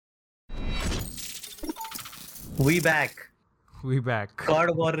We back. We back. God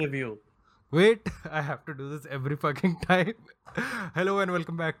of War review. Wait, I have to do this every fucking time. Hello and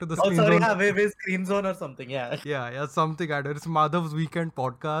welcome back to the Oh, Screen sorry. Zone. Yeah, we Screen Zone or something. Yeah. Yeah, something I do. It's Madhav's weekend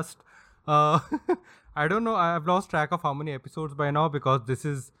podcast. Uh, I don't know. I've lost track of how many episodes by now because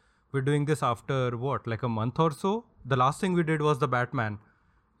we're doing this after what, like a month or so. The last thing we did was the Batman.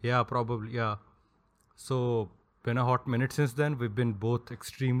 Yeah, probably. Yeah. So been a hot minute since then. We've been both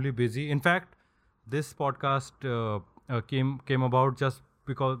extremely busy. In fact, this podcast came about just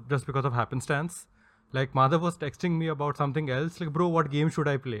because of happenstance. Like Madhav was texting me about something else. Like, bro, what game should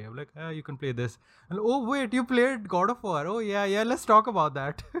I play? I'm like, you can play this. And oh wait, you played God of War. Oh yeah. Let's talk about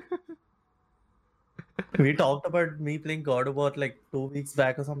that. We talked about me playing God of War like 2 weeks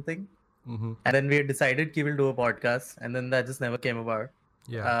back or something. Mm-hmm. And then we had decided we will do a podcast. And then that just never came about.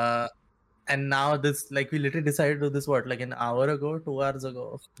 Yeah. And now this, like, we literally decided to do this, what, like an hour ago, 2 hours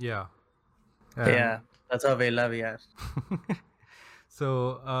ago? Yeah. Yeah. That's how Vela we are.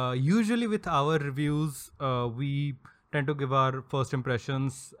 So usually with our reviews, we tend to give our first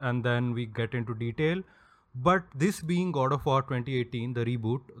impressions and then we get into detail. But this being God of War 2018, the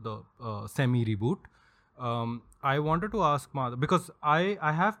reboot, the semi-reboot, I wanted to ask Madhav, because I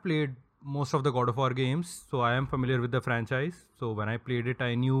have played most of the God of War games, so I am familiar with the franchise. So when I played it,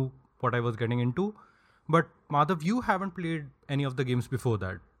 I knew what I was getting into. But Madhav, you haven't played any of the games before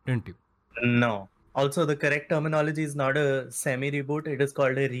that, didn't you? No. Also, the correct terminology is not a semi-reboot. It is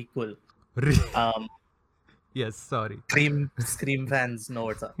called a requel. Yes, sorry. Scream fans know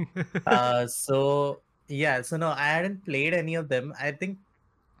what's up. So no, I hadn't played any of them. I think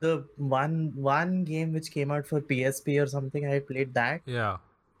the one game which came out for PSP or something, I played that. Yeah.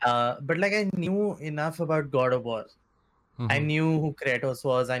 But like I knew enough about God of War. I knew who Kratos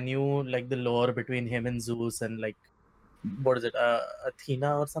was. I knew like the lore between him and Zeus and like what is it,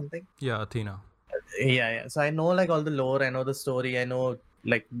 Athena or something? Yeah, Athena. Yeah. So I know like all the lore. I know the story. I know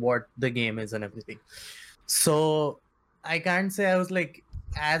like what the game is and everything. So I can't say I was like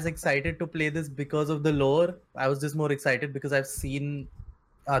as excited to play this because of the lore. I was just more excited because I've seen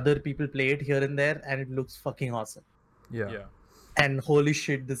other people play it here and there and it looks fucking awesome. Yeah. And holy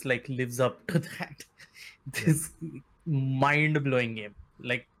shit, this like lives up to that. This mind-blowing game.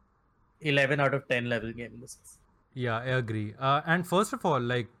 Like 11 out of 10 level game this is. Yeah, I agree. And first of all,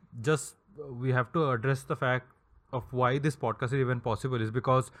 like, just we have to address the fact of why this podcast is even possible is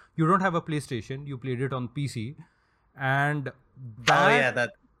because you don't have a PlayStation, you played it on PC, and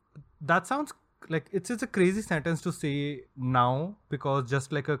that sounds like it's a crazy sentence to say now because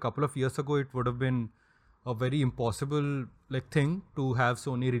just like a couple of years ago, it would have been a very impossible like thing to have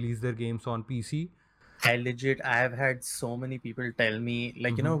Sony release their games on PC. I have had so many people tell me,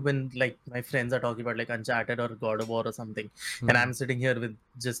 like, you know, when like my friends are talking about like Uncharted or God of War or something, and I'm sitting here with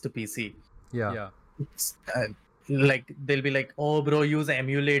just a PC. Yeah. Like they'll be like, "Oh, bro, use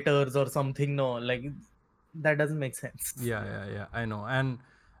emulators or something." No, like that doesn't make sense. Yeah. I know, and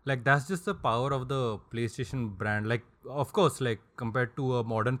like that's just the power of the PlayStation brand. Like, of course, like compared to a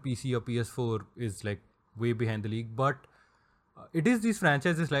modern PC or PS4 is like way behind the league, but it is these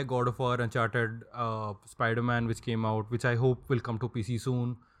franchises like God of War, Uncharted, Spider-Man, which came out, which I hope will come to PC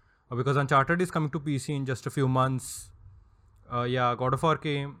soon, because Uncharted is coming to PC in just a few months. God of War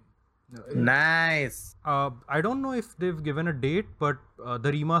came. Nice. I don't know if they've given a date, but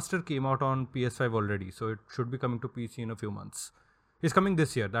the remaster came out on PS5 already, so it should be coming to PC in a few months. It's coming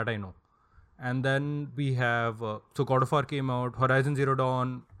this year, that I know. And then we have so God of War came out, Horizon Zero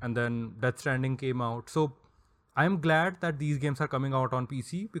Dawn, and then Death Stranding came out. So I'm glad that these games are coming out on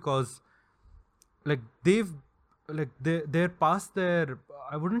PC because like they're past their,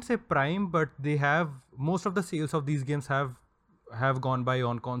 I wouldn't say prime, but they have most of the sales of these games have gone by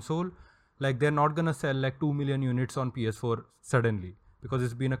on console. Like they're not gonna sell like 2 million units on PS4 suddenly because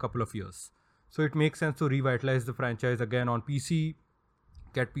it's been a couple of years. So it makes sense to revitalize the franchise again on PC,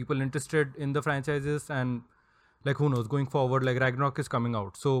 get people interested in the franchises, and like who knows, going forward, like Ragnarok is coming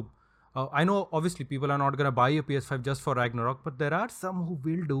out. So I know obviously people are not gonna buy a PS5 just for Ragnarok, but there are some who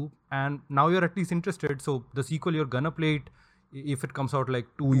will do, and now you're at least interested. So the sequel, you're gonna play it if it comes out like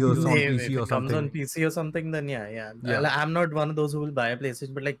 2 years on PC if or it something. comes on PC or something, then yeah. I'm not one of those who will buy a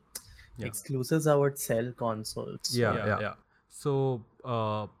PlayStation, but like exclusives I would sell consoles. Yeah. So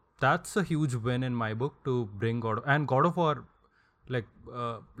that's a huge win in my book to bring God of War. Like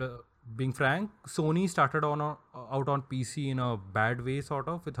being frank, Sony started out on PC in a bad way, sort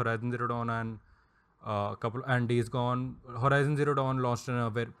of, with Horizon Zero Dawn and Days Gone. Horizon Zero Dawn launched in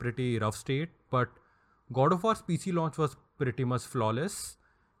a pretty rough state, but God of War's PC launch was pretty much flawless,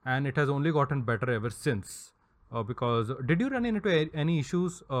 and it has only gotten better ever since. Because did you run into any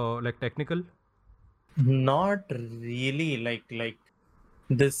issues like technical? Not really. Like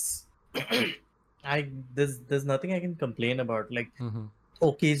this. There's nothing I can complain about. Like Mm-hmm.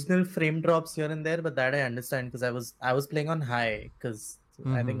 occasional frame drops here and there, but that I understand because I was playing on high because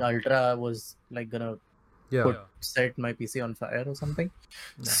I think ultra was like gonna Yeah. set my PC on fire or something.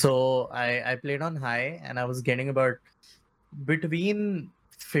 Yeah. So I played on high and I was getting about between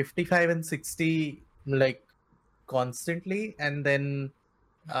 55 and 60 like constantly, and then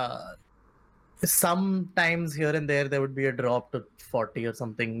uh sometimes here and there would be a drop to 40 or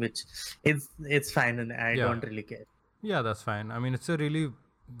something, which it's fine and I Yeah. don't really care. Yeah, that's fine. I mean, it's a really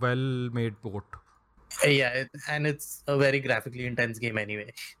well-made port. Yeah, and it's a very graphically intense game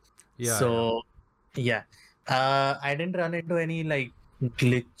anyway. Yeah. So yeah, I didn't run into any like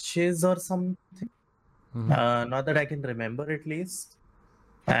glitches or something. Mhm. Not that I can remember at least.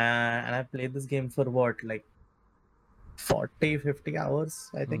 And I played this game for what, like 40-50 hours,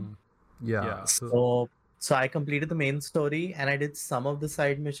 I think. Yeah. So I completed the main story and I did some of the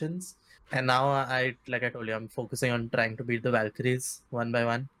side missions. And now I like I told you, I'm focusing on trying to beat the Valkyries one by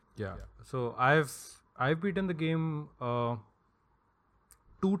one. Yeah. So I've beaten the game 2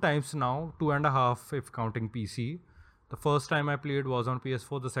 times now, 2.5 if counting PC. The first time I played was on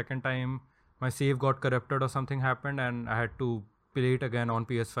PS4. The second time my save got corrupted or something happened and I had to play it again on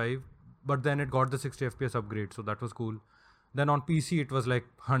PS5. But then it got the 60 FPS upgrade, so that was cool. Then on PC it was like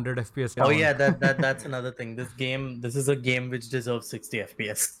 100 FPS down. Oh yeah, that's another thing. This is a game which deserves 60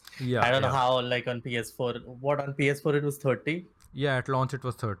 FPS. Yeah. I don't know how like on PS4. What on PS4 it was 30. Yeah, at launch it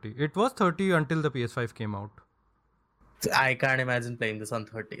was 30. It was 30 until the PS5 came out. I can't imagine playing this on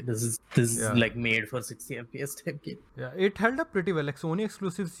 30. This is Yeah. like made for 60 FPS type game. Yeah, it held up pretty well. Like Sony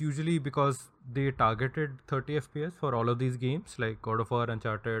exclusives usually, because they targeted 30 FPS for all of these games, like God of War,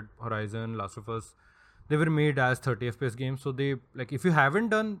 Uncharted, Horizon, Last of Us. They were made as 30 FPS games. So they, like, if you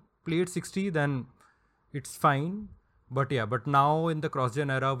haven't played 60, then it's fine. But yeah, but now in the cross-gen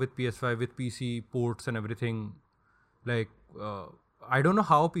era with PS5, with PC ports and everything, like I don't know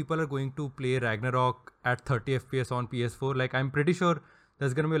how people are going to play Ragnarok at 30 FPS on PS4. Like I'm pretty sure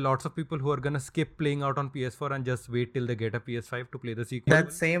there's gonna be lots of people who are gonna skip playing out on PS4 and just wait till they get a PS5 to play the sequel.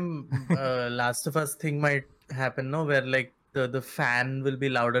 That same Last of Us thing might happen, no? Where like the fan will be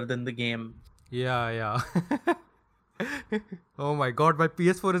louder than the game. Yeah. Oh my god, my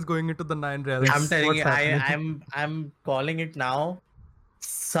PS4 is going into the 9 realms. I'm telling What's you, happening? I'm calling it now.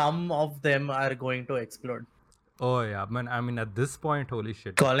 Some of them are going to explode. Oh yeah, man. I mean, at this point, holy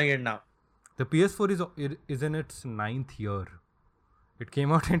shit. Calling it now. The PS4 is in its 9th year. It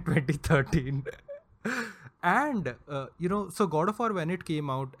came out in 2013. And so God of War, when it came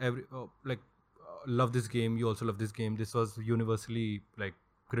out, love this game. You also love this game. This was universally like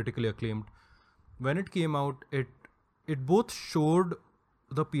critically acclaimed. When it came out, it both showed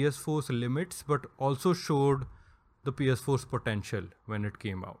the PS4's limits, but also showed the PS4's potential when it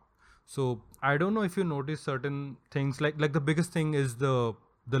came out. So I don't know if you notice certain things, like the biggest thing is the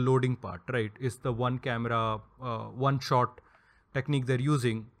loading part, right? Is the one camera, one shot technique they're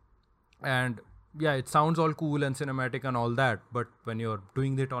using. And yeah, it sounds all cool and cinematic and all that, but when you're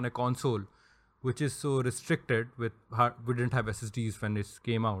doing it on a console, which is so restricted with we didn't have SSDs when it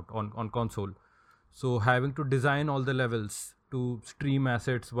came out on console, so having to design all the levels to stream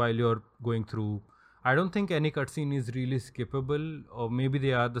assets while you're going through, I don't think any cutscene is really skippable, or maybe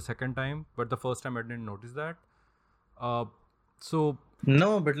they are the second time, but the first time I didn't notice that. So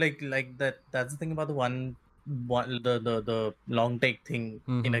no, but like that's the thing about the long take thing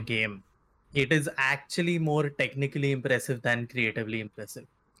in a game. It is actually more technically impressive than creatively impressive.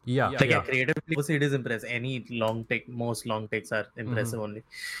 Yeah. Creatively, obviously it is impressive. Any most long takes are impressive only.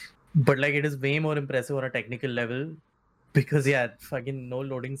 But like it is way more impressive on a technical level because fucking no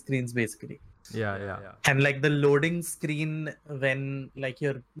loading screens basically. Yeah. And like the loading screen when like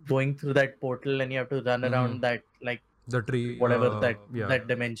you're going through that portal and you have to run around that like the tree, whatever that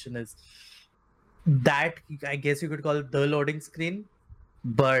dimension is, that I guess you could call it the loading screen.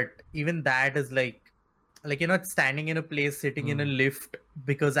 But even that is like you're not standing in a place, sitting in a lift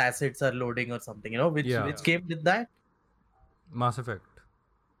because assets are loading or something, which game did that? Mass Effect.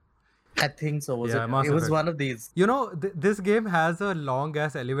 I think so. Mass it was Effect. one of these. This game has a long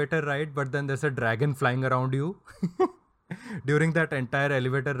ass elevator ride, but then there's a dragon flying around you during that entire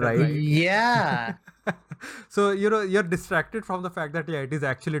elevator ride. Yeah. So you're distracted from the fact that it is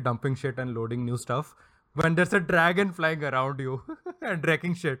actually dumping shit and loading new stuff when there's a dragon flying around you and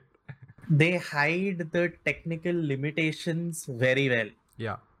wrecking shit. They hide the technical limitations very well.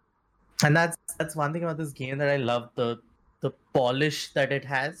 Yeah. And that's one thing about this game that I love, the polish that it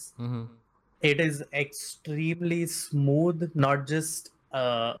has. It is extremely smooth, not just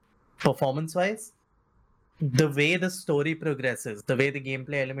performance wise, the way the story progresses, the way the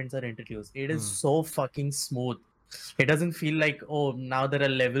gameplay elements are introduced, it is so fucking smooth. It doesn't feel like, oh, now there are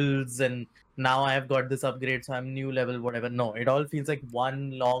levels and now I have got this upgrade, so I'm new level, whatever. No, it all feels like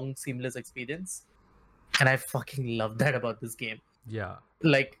one long, seamless experience. And I fucking love that about this game. Yeah.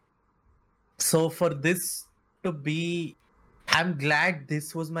 Like, so for this to be, I'm glad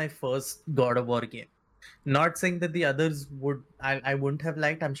this was my first God of War game. Not saying that the others I wouldn't have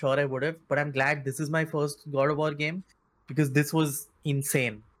liked, I'm sure I would have, but I'm glad this is my first God of War game because this was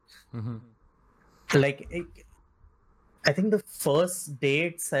insane. Mm-hmm. Like, I think the first day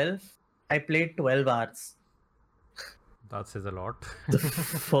itself, I played 12 hours. That says a lot. The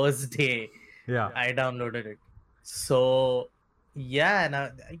first day Yeah. I downloaded it. So,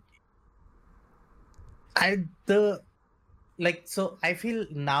 yeah, and so I feel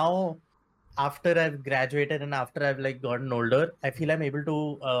now after I've graduated and after I've like gotten older, I feel I'm able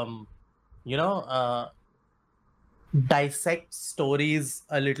to, dissect stories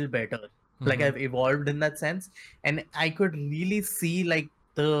a little better. Like I've evolved in that sense, and I could really see like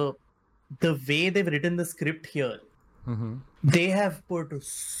the way they've written the script here. Mm-hmm. They have put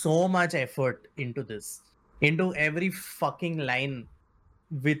so much effort into this, into every fucking line,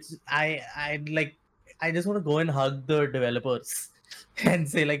 which I like. I just want to go and hug the developers and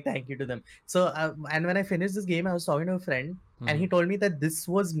say like thank you to them. So and when I finished this game, I was talking to a friend, and he told me that this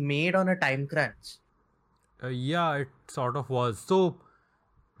was made on a time crunch. Yeah, it sort of was. So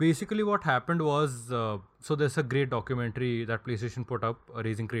basically what happened was, so there's a great documentary that PlayStation put up,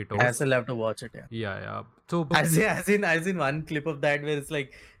 Raising Kratos. I still have to watch it. Yeah. So I've seen one clip of that where it's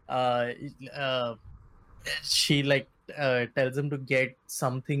like she like tells him to get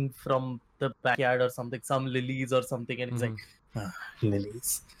something from the backyard or something, some lilies or something, and he's like,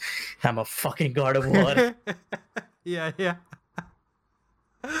 lilies. I'm a fucking God of War. yeah.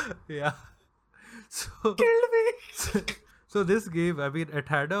 Yeah. So Killed me. so this game, I mean, it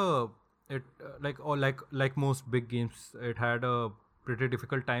had like most big games, it had a pretty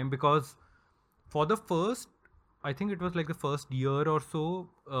difficult time because for the first, I think it was like the first year or so,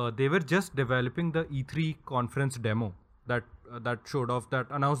 they were just developing the E3 conference demo that showed off, that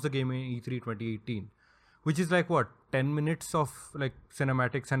announced the game in E3 2018, which is like what, 10 minutes of like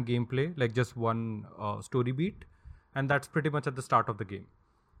cinematics and gameplay, like just one story beat, and that's pretty much at the start of the game,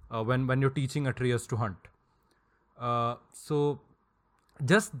 when you're teaching Atreus to hunt. So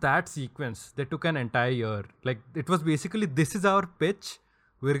just that sequence, they took an entire year. Like it was basically, this is our pitch,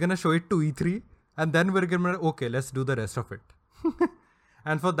 we're gonna show it to E3, and then we're gonna, okay, let's do the rest of it.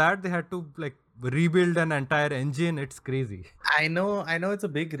 And for that they had to like rebuild an entire engine. It's crazy. I know it's a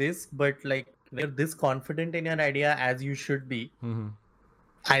big risk, but like when you're this confident in your idea, as you should be,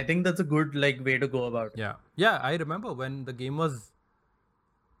 I think that's a good like way to go about it. Yeah, I remember when the game was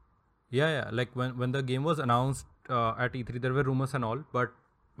like when the game was announced at E3, there were rumors and all, but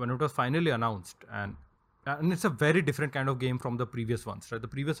when it was finally announced, and it's a very different kind of game from the previous ones, right? The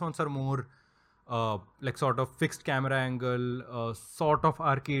previous ones are more like sort of fixed camera angle, sort of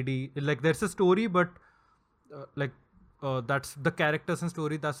arcadey. Like there's a story, but that's the characters and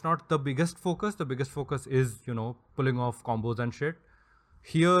story. That's not the biggest focus. The biggest focus is, pulling off combos and shit.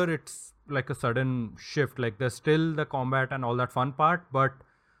 Here it's like a sudden shift. Like there's still the combat and all that fun part, but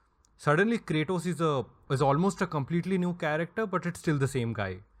suddenly Kratos is almost a completely new character, but it's still the same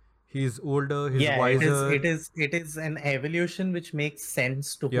guy. He's older, he's wiser. It is an evolution which makes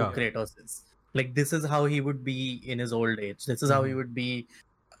sense to who Kratos is. Like this is how he would be in his old age. This is how he would be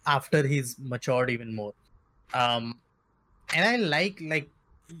after he's matured even more. And I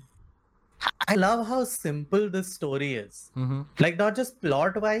I love how simple this story is. Like not just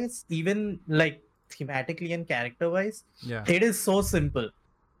plot wise, even like thematically and character wise. Yeah. It is so simple.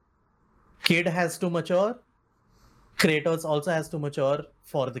 Kid has to mature. Kratos also has to mature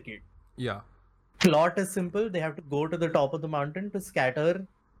for the kid. Yeah. Plot is simple. They have to go to the top of the mountain to scatter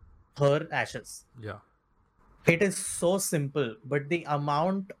her ashes. Yeah. It is so simple, but the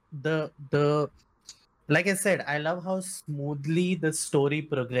amount, the like I said, I love how smoothly the story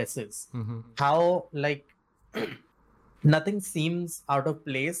progresses. How like nothing seems out of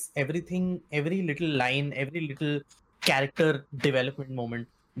place. Everything, every little line, every little character development moment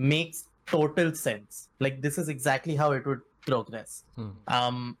makes total sense. Like this is exactly how it would progress.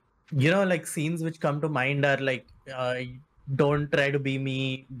 Like scenes which come to mind are like don't try to be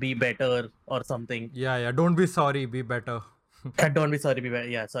me, be better or something. Yeah, don't be sorry, be better. Don't be sorry, be better.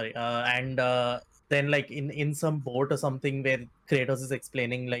 Yeah, sorry. And then like in some boat or something where Kratos is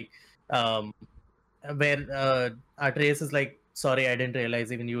explaining like where Atreus is like, sorry, I didn't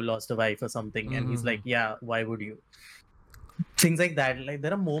realize even you lost a wife or something, and he's like, yeah, why would you? things like that. Like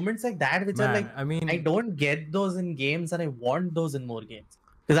there are moments like that which are like, Man, I mean, I don't get those in games, and I want those in more games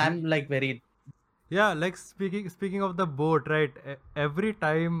because I'm like very yeah, like speaking of the boat, right? Every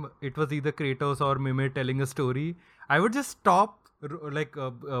time it was either Kratos or Mimir telling a story, I would just stop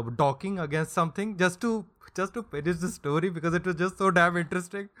docking against something just to finish the story because it was just so damn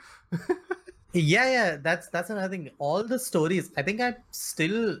interesting. yeah. That's another thing. All the stories. I think I'm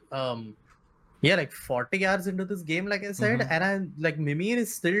still like 40 hours into this game, like I said, and I'm like Mimir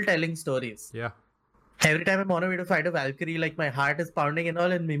is still telling stories. Yeah. Every time I'm on a way to fight a Valkyrie, like my heart is pounding and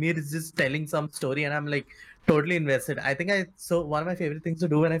all, and Mimir is just telling some story, and I'm like totally invested. I think so one of my favorite things to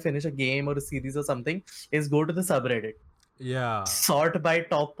do when I finish a game or a series or something is go to the subreddit, Yeah. sort by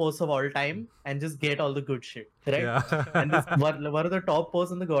top posts of all time, and just get all the good shit, right? Yeah. And this one of the top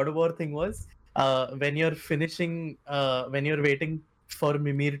posts on the God of War thing was when you're finishing, when you're waiting for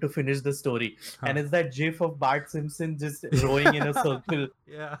Mimir to finish the story, and it's that GIF of Bart Simpson just rowing in a circle.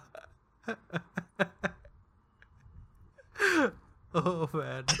 Yeah. Oh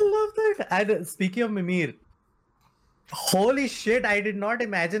man. I love that. And speaking of Mimir, holy shit! I did not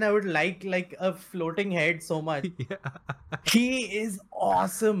imagine I would like a floating head so much. Yeah. He is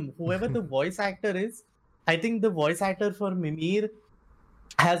awesome. Whoever the voice actor is, I think the voice actor for Mimir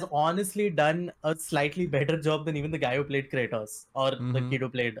has honestly done a slightly better job than even the guy who played Kratos or the kid who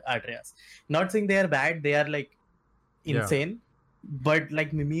played Atreus. Not saying they are bad; they are like insane, but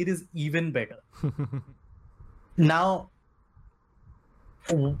like Mimir is even better. Now,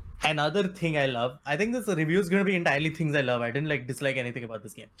 another thing I love, I think this review is going to be entirely things I love. I didn't like dislike anything about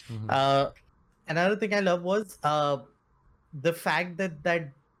this game. Another thing I love was the fact that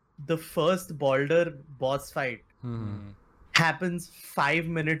the first Baldur boss fight happens 5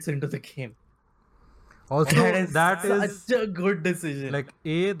 minutes into the game. Also, that is such a good decision. like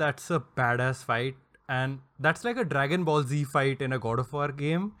that's a badass fight, and that's like a Dragon Ball Z fight in a God of War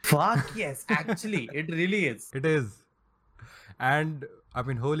game. Fuck yes, actually, it really is. It is. And I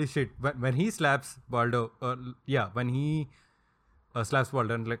mean, holy shit! When he slaps Baldur, when he slaps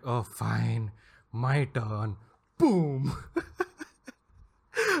Baldur, and like, oh fine, my turn. Boom!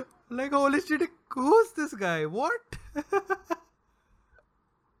 Like, holy shit! Who's this guy? What?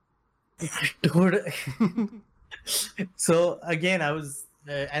 Dude. So again, I was,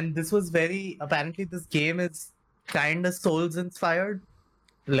 and this was very apparently this game is kind of Souls inspired,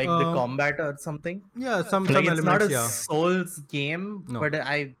 like the combat or something. Yeah, some Like it's elements. not a Yeah. Souls game, No. but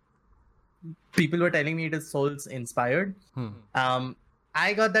people were telling me it is Souls inspired.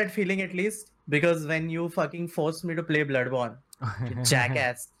 I got that feeling at least because when you fucking forced me to play Bloodborne, you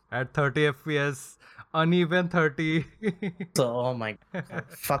jackass. At 30 FPS, uneven 30. So oh my god,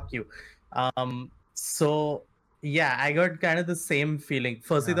 fuck you. So yeah, I got kind of the same feeling.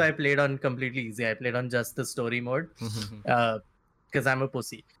 Firstly, though, I played on completely easy. I played on just the story mode because I'm a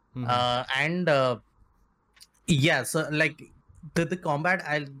pussy. Yeah, so like the combat,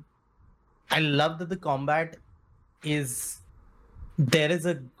 I love that the combat is there is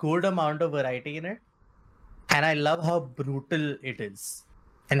a good amount of variety in it, and I love how brutal it is,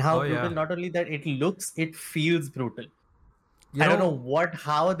 and how brutal not only that it looks, it feels brutal. I don't know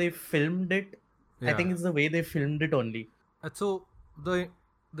how they filmed it. I think it's the way they filmed it only. So the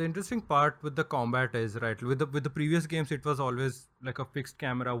interesting part with the combat is right with the previous games it was always like a fixed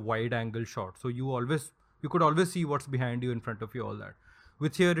camera wide angle shot, so you could always see what's behind you, in front of you, all that.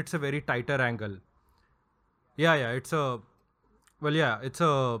 With here it's a very tighter angle. It's a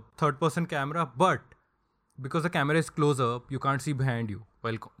third person camera, but because the camera is close up, you can't see behind you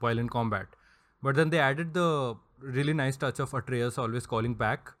while in combat. But then they added the really nice touch of Atreus always calling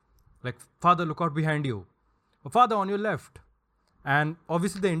back, like, "Father, look out behind you. Father, on your left." And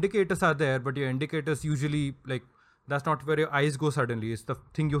obviously the indicators are there, but your indicators usually, like, that's not where your eyes go suddenly. It's the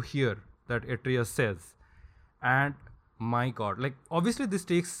thing you hear that Atreus says. And my god, like, obviously this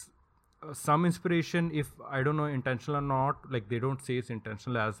takes some inspiration, if I don't know intentional or not, like they don't say it's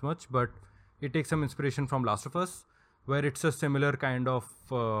intentional as much, but it takes some inspiration from Last of Us, where it's a similar kind of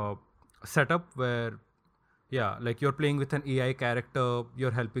setup where like you're playing with an AI character,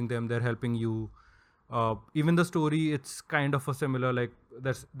 you're helping them, they're helping you. Even the story, it's kind of a similar, like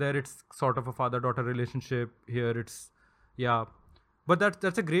it's sort of a father-daughter relationship. Here it's but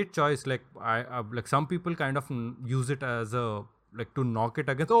that's a great choice. Like I like some people kind of use it as a, like, to knock it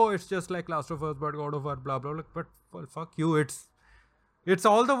against, oh, it's just like Last of Us but God of War, blah blah, like, but well, fuck you, it's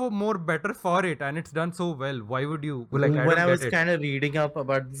all the more better for it, and it's done so well. Why would you, like, when I was kind of reading up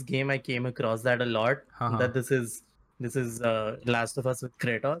about this game, I came across that a lot, that this is Last of Us with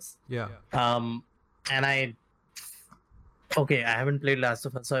Kratos. And I haven't played Last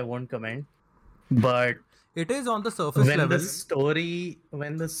of Us, so I won't comment, but It is on the surface when level.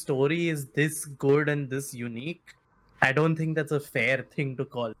 the story is this good and this unique, I don't think that's a fair thing to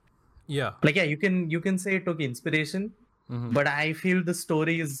call. Yeah. Like, yeah, you can say it took inspiration, Mhm. but I feel the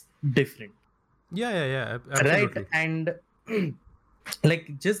story is different, Yeah. Absolutely. right? And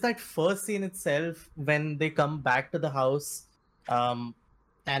like just that first scene itself, when they come back to the house,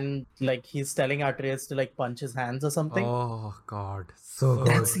 and like he's telling Atreus to like punch his hands or something. Oh God, so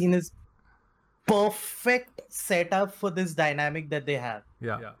That good. scene is perfect setup for this dynamic that they have.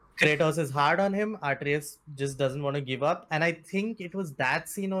 Yeah. Kratos is hard on him. Atreus just doesn't want to give up, and I think it was that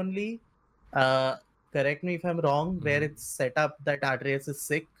scene only. Correct me if I'm wrong. Where it's set up that Atreus is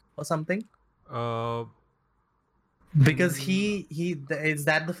sick or something. Uh, Because is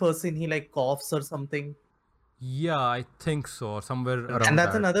that the first scene he like coughs or something. yeah, I think so. Or somewhere around And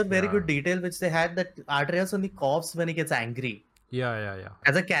that's that. another very Yeah. good detail which they had, that Atreus only coughs when he gets angry. Yeah.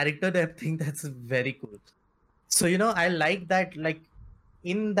 As a character, I think that's very cool. So I like that, like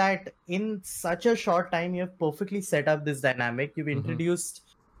in such a short time you have perfectly set up this dynamic. You've introduced,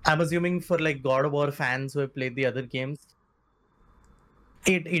 I'm assuming for like God of War fans who have played the other games,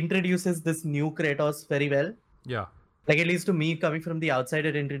 it introduces this new Kratos very well. Yeah. Like, at least to me, coming from the outside,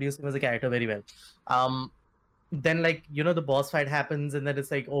 it introduced him as a character very well. Then like the boss fight happens, and then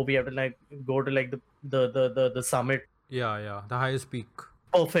it's like, oh, we have to like go to like the summit. Yeah. The highest peak.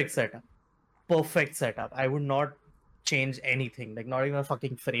 Perfect setup. I would not change anything, like not even a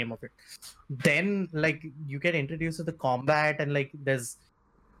fucking frame of it. Then like you get introduced to the combat, and like there's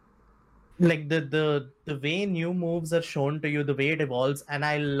like the way new moves are shown to you, the way it evolves, and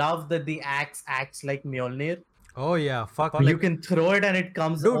I love that the axe acts like Mjolnir. Oh yeah, fuck. You can throw it and it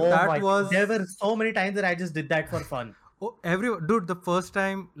comes. Dude, oh that my! was- There were so many times that I just did that for fun. Oh, dude, the first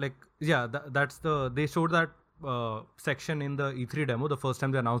time, like, yeah, they showed that section in the E3 demo the first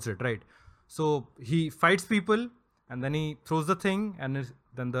time they announced it, right? So he fights people, and then he throws the thing, and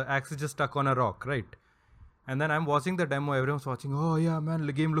then the axe is just stuck on a rock, right? And then I'm watching the demo, everyone's watching, oh yeah, man,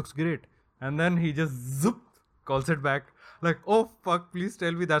 the game looks great. And then he just zoop, calls it back. Like, oh fuck, please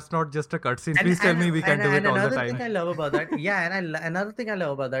tell me that's not just a cutscene. Please tell me we can do it all the Another time. thing I love about that, another thing I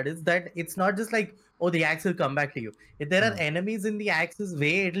love about that is that it's not just like, oh, the axe will come back to you. If there are enemies in the axe's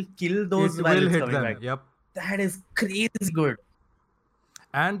way, it'll kill those It while will it's hit coming them. back. Yep. That is crazy good.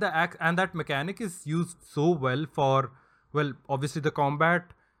 And the axe and that mechanic is used so well for, well, obviously the combat,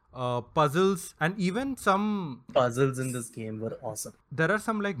 puzzles, and even some Puzzles in this game were awesome. there are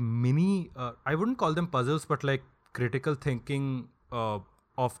some like mini I wouldn't call them puzzles, but like critical thinking of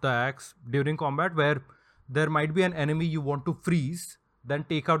the axe during combat, where there might be an enemy you want to freeze, then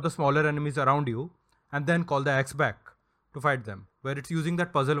take out the smaller enemies around you, and then call the axe back to fight them, where it's using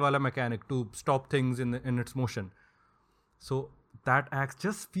that puzzle wala mechanic to stop things in its motion. So that axe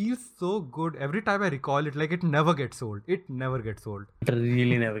just feels so good every time I recall it. Like, it never gets old. It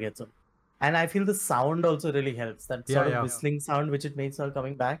Really never gets old. And I feel the sound also really helps. That sort of whistling sound which it makes while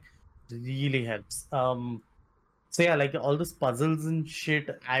coming back really helps. So yeah, like all those puzzles and shit,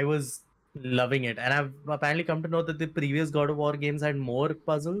 I was loving it. And I've apparently come to know that the previous God of War games had more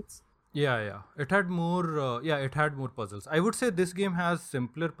puzzles. Yeah. It had more. It had more puzzles. I would say this game has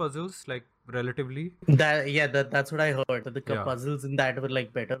simpler puzzles, like relatively. That's what I heard. That the Yeah. puzzles in that were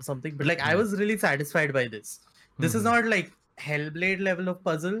like better or something. But like I was really satisfied by this. This is not like Hellblade level of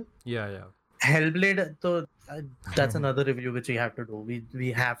puzzle. Yeah. Hellblade, so that's another review which we have to do.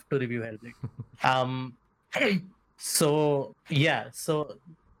 We have to review Hellblade. So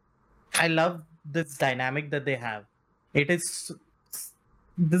I love this dynamic that they have. This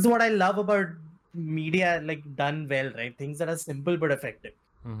is what I love about media, like done well, right? Things that are simple but effective.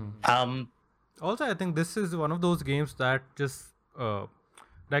 Also, I think this is one of those games that just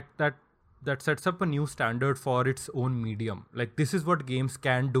like that sets up a new standard for its own medium. Like, this is what games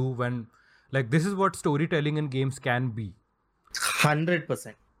can do when, like, this is what storytelling in games can be.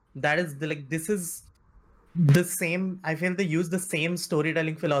 100%. That is this is the same. I feel they use the same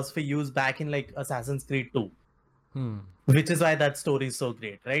storytelling philosophy used back in like Assassin's Creed 2, which is why that story is so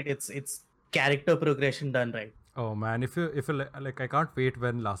great, right? It's character progression done right. Oh man, if you like, I can't wait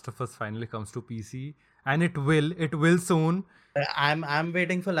when Last of Us finally comes to PC, and it will soon. I'm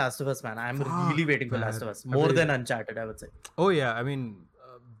waiting for Last of Us, man. I'm really waiting for Last of Us more than Uncharted, I would say. Oh yeah, I mean,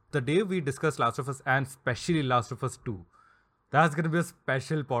 the day we discuss Last of Us, and especially Last of Us 2, that's gonna be a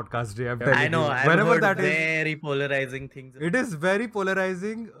special podcast day. I'm telling you. I know. I've Whenever heard that is, very polarizing things. it is very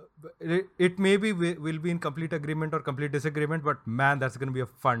polarizing. It maybe will be in complete agreement or complete disagreement, but man, that's gonna be a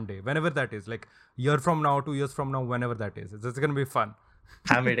fun day. Whenever that is, like year from now, 2 years from now, whenever that is, it's gonna be fun.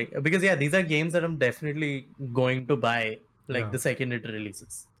 I'm waiting because these are games that I'm definitely going to buy like the second it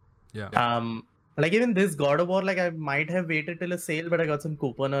releases. Yeah. Like even this God of War, like I might have waited till a sale, but I got some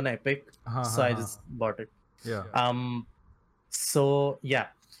coupon on Epic, so I just bought it. Yeah. So yeah.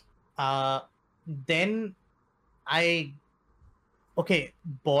 Then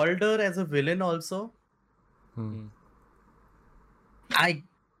Baldur as a villain also. I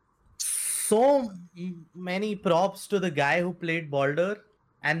so many props to the guy who played Baldur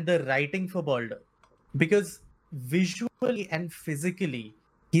and the writing for Baldur, because visually and physically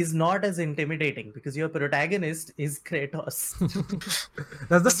he's not as intimidating, because your protagonist is Kratos.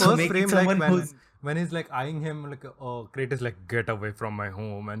 That's the So first making frame, like someone when he's like eyeing him, like, oh, Kratos like, get away from my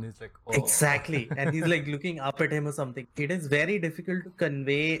home, and he's like, oh. Exactly, and he's like looking up at him or something. It is very difficult to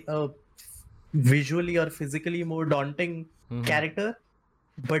convey a visually or physically more daunting character,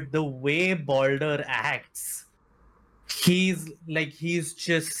 but the way Baldur acts, he's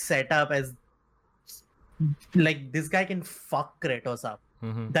just set up as like this guy can fuck Kratos up.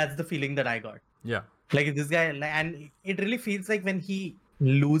 That's the feeling that I got. Yeah. Like this guy, and it really feels like when he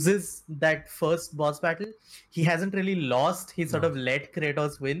loses that first boss battle, he hasn't really lost. He sort of let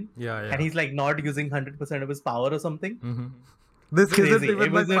Kratos win. Yeah. And he's like not using 100% of his power or something. This Crazy. isn't even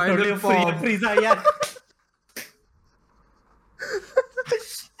It my was a final totally form. Frieza, yeah.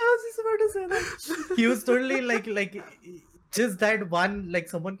 I was just about to say that. He was totally like just that one, like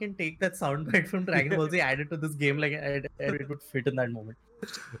someone can take that soundbite from Dragon Ball Z, add it to this game, like and it would fit in that moment.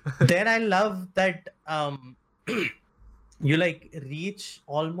 Then I love that you like reach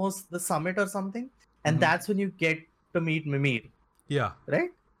almost the summit or something, and that's when you get to meet Mimir. Yeah. Right?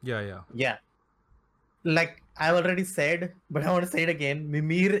 Yeah. Like I already said, but I want to say it again.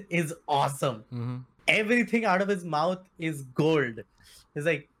 Mimir is awesome. Everything out of his mouth is gold. He's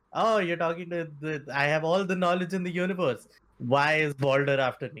like, oh, you're talking to I have all the knowledge in the universe. Why is Baldur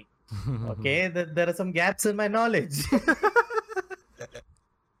after me? Okay, there are some gaps in my knowledge.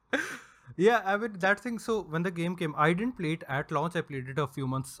 Yeah, I mean that thing. So when the game came, I didn't play it at launch. I played it a few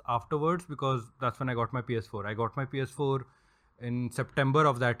months afterwards, because that's when I got my PS4. I got my PS4 in September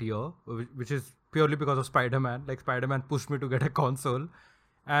of that year, which is purely because of Spider-Man. Like Spider-Man pushed me to get a console,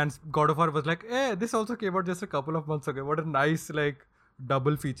 and God of War was like, "Hey, this also came out just a couple of months ago. What a nice like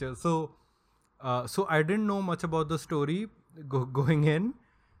double feature." So I didn't know much about the story going in,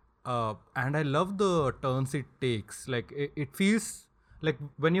 and I love the turns it takes. Like it feels like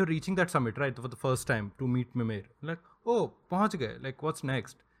when you're reaching that summit, right, for the first time to meet Mimir, like, oh, pahunch gaye, like what's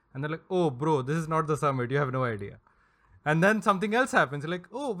next? And they're like, oh bro, this is not the summit, you have no idea. And then something else happens, like,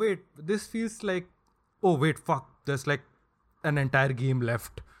 oh wait, this feels like, oh wait, fuck, there's like an entire game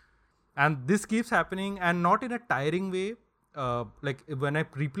left. And this keeps happening, and not in a tiring way. Like when I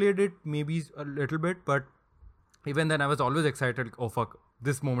replayed it, maybe a little bit, but even then I was always excited, like, oh fuck,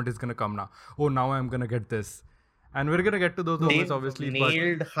 this moment is gonna come now. Oh, now I'm gonna get this. And we're gonna get to those moments, obviously.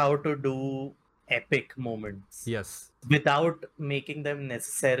 Nailed how to do epic moments. Yes. Without making them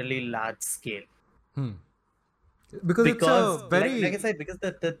necessarily large scale. Because it's a very, like I said, because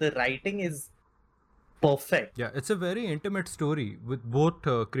the writing is perfect. Yeah, it's a very intimate story with both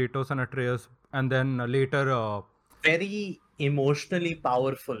Kratos and Atreus, and then later very emotionally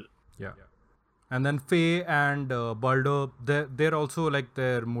powerful. Yeah. And then Faye and Baldur, they're also like,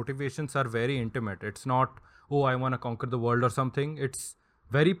 their motivations are very intimate. It's not, oh, I want to conquer the world or something. It's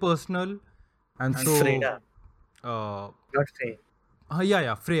very personal. And so Freya. Not Faye.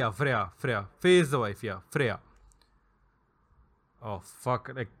 Yeah, Freya. Faye is the wife, yeah, Freya. Oh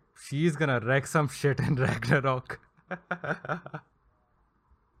fuck, like she's gonna wreck some shit in Ragnarok.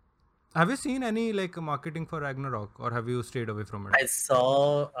 Have you seen any like marketing for Ragnarok, or have you stayed away from it? I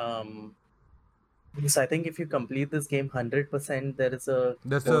saw so I think if you complete this game 100%, there is a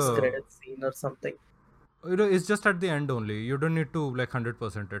post-credit scene or something. You know, it's just at the end only. You don't need to like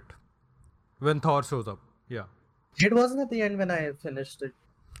 100% it. When Thor shows up, yeah. It wasn't at the end when I finished it.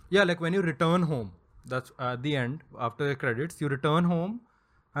 Yeah, like when you return home. That's at the end, after the credits, you return home,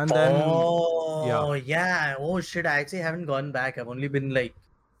 and then yeah. Oh shit, I actually haven't gone back. I've only been like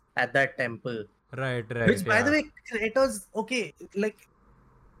at that temple. Right. Which, by the way, Kratos, okay, like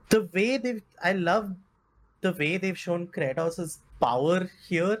the way I love the way they've shown Kratos' power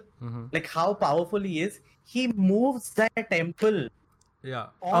here, like how powerful he is. He moves that temple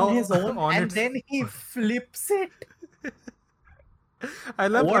on his own, and then he flips it. I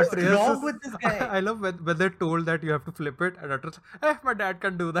love what's wrong with this guy. I love when they're told that you have to flip it, and Atreus, my dad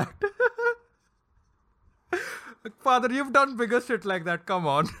can do that. Like, Father, you've done bigger shit like that. Come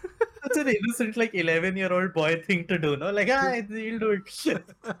on. That's an innocent, like 11-year-old boy thing to do, no? Like, he'll do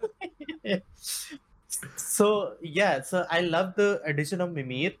it. So I love the addition of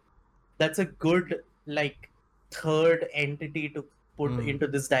Mimir. That's a good like third entity to put into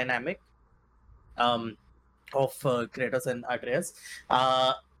this dynamic. of Kratos and Atreus.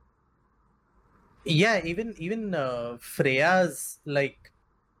 Yeah, even Freya's, like,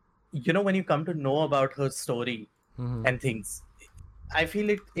 you know, when you come to know about her story and things, I feel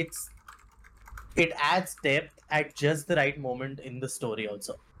it adds depth at just the right moment in the story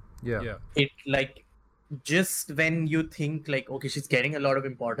also. Yeah. It, like, just when you think like, okay, she's getting a lot of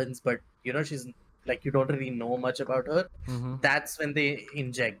importance, but you know, she's like, you don't really know much about her, that's when they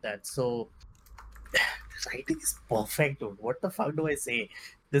inject that. So writing is perfect, dude. What the fuck do I say?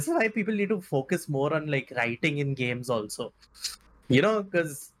 This is why people need to focus more on like writing in games also, you know,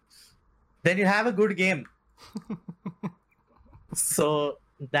 because then you have a good game. So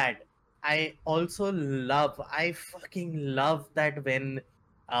that I also I fucking love that when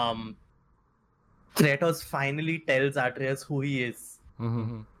Kratos finally tells Atreus who he is.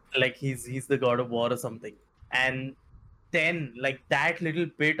 Like he's the god of war or something. And then like that little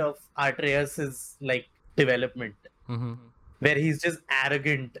bit of Atreus's like development where he's just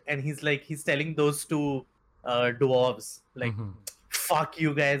arrogant and he's telling those two dwarves like, fuck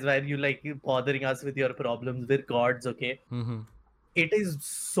you guys, why are you like bothering us with your problems? We're gods, okay? It is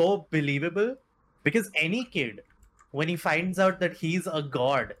so believable because any kid, when he finds out that he's a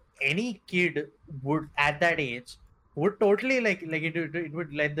god, any kid would at that age would totally like it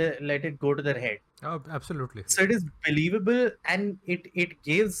would let it go to their head. Oh, absolutely. So it is believable, and it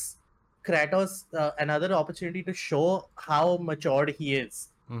gives Kratos another opportunity to show how matured he is,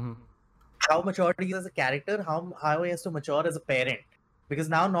 how matured he is as a character, how he has to mature as a parent. Because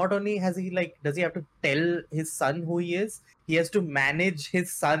now not only has he like does he have to tell his son who he is, he has to manage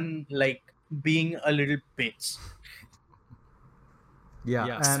his son like being a little bitch. Yeah.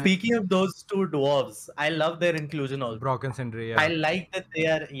 Yeah. And Speaking of those two dwarves, I love their inclusion also. Brock and Sindri, yeah. I like that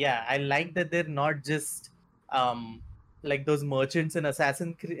I like that they're not just like those merchants in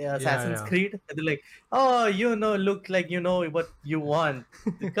Assassin's yeah. Creed. They're like, oh, you know, look like you know what you want.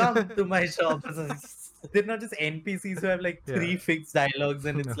 Come to my shop. They're not just NPCs who have like three fixed dialogues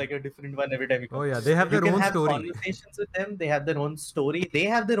and it's like a different one every time you come. Oh yeah, they have You their can own have story. conversations with them. They have their own story. They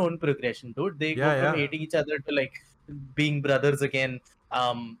have their own progression, dude. They go from hating each other to like being brothers again.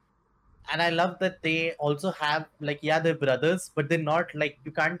 And I love that they also have like, yeah, they're brothers, but they're not like,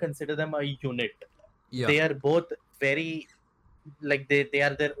 you can't consider them a unit. Yeah. They are both very like they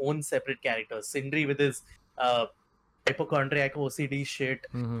are their own separate characters. Sindri with his hypochondriac OCD shit,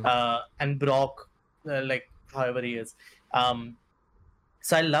 and Brock like however he is.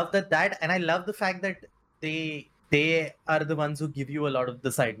 So I love that, and I love the fact that they are the ones who give you a lot of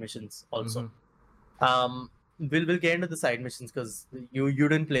the side missions also. We'll get into the side missions because you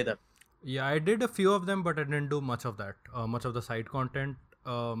didn't play them. Yeah, I did a few of them, but I didn't do much of that, much of the side content.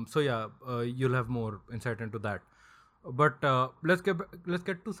 So yeah, you'll have more insight into that. But let's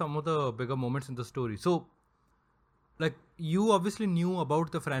get to some of the bigger moments in the story. So, like, you obviously knew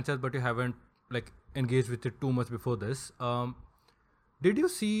about the franchise, but you haven't like engaged with it too much before this. Did you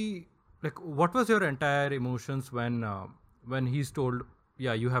see like what was your entire emotions when he's told,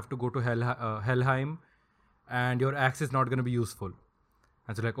 yeah, you have to go to Helheim, and your axe is not going to be useful?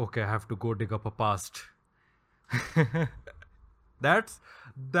 And so like, okay, I have to go dig up a past. that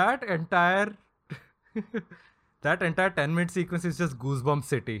entire 10-minute sequence is just Goosebumps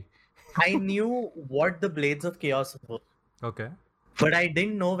City. I knew what the Blades of Chaos were. Okay. But I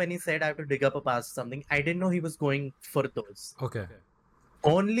didn't know when he said I have to dig up a past something. I didn't know he was going for those. Okay.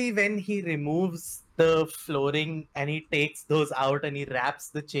 Only when he removes the flooring and he takes those out and he wraps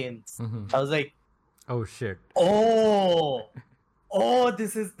the chains. I was like, oh shit. Oh,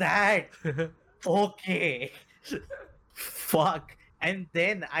 this is that. Okay. Fuck. And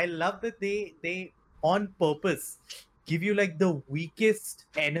then I love that they on purpose give you like the weakest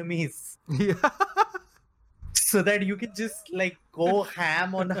enemies. Yeah. So that you can just like go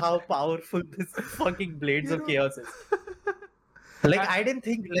ham on how powerful this fucking Blades of Chaos is. Like I didn't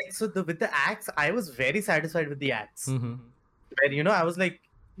think like with the axe, I was very satisfied with the axe. Where you know I was like,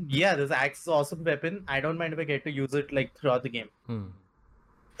 yeah, this axe is an awesome weapon. I don't mind if I get to use it like throughout the game.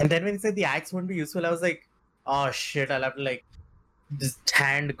 And then when he said the axe won't be useful, I was like, oh shit, I'll have to like just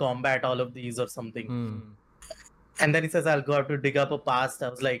hand combat all of these or something. And then he says I'll go have to dig up a past. I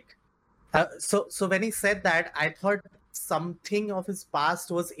was like, so when he said that, I thought something of his past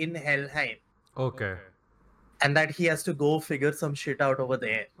was in Helheim. Okay. And that he has to go figure some shit out over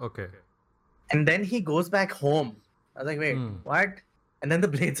there. Okay. And then he goes back home. I was like, wait, what? And then the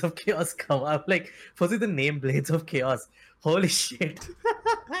Blades of Chaos come up. Like, firstly, the name Blades of Chaos. Holy shit.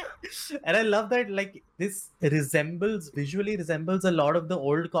 And I love that, like, this visually resembles a lot of the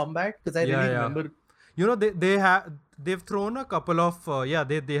old combat. Because I really remember. You know, they have they've thrown a couple of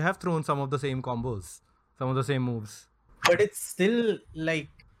they have thrown some of the same combos, some of the same moves. But it's still like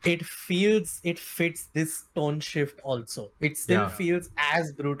it fits this tone shift also. It still feels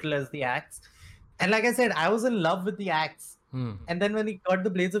as brutal as the axe. And like I said, I was in love with the axe. And then when he got the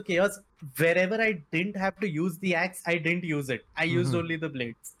Blades of Chaos, wherever I didn't have to use the axe, I didn't use it. I used only the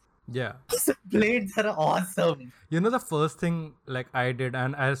blades. Yeah. Blades are awesome. You know, the first thing like I did,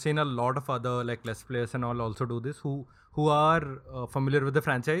 and I've seen a lot of other like Let's Players and all also do this, who are familiar with the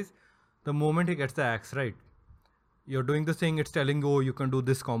franchise. The moment he gets the axe, right? You're doing this thing, it's telling you, oh, you can do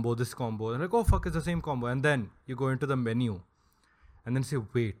this combo. And like, oh fuck, it's the same combo. And then you go into the menu and then say,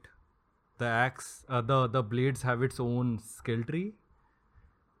 wait, the axe, the blades have its own skill tree.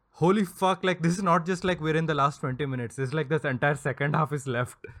 Holy fuck, like this is not just like we're in the last 20 minutes. It's like this entire second half is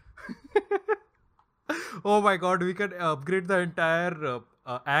left. Oh my god, we can upgrade the entire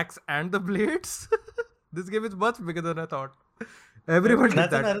axe and the blades. This game is much bigger than I thought. Everybody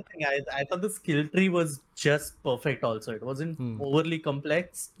That's another thing. I thought the skill tree was just perfect also. It wasn't overly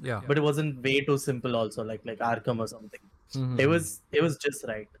complex, but it wasn't way too simple also, like Arkham or something. It was just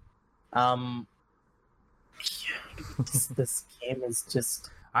right. This game is just...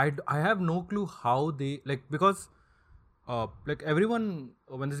 I have no clue how they like, because like everyone,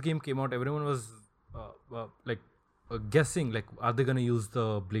 when this game came out, everyone was guessing like, are they gonna use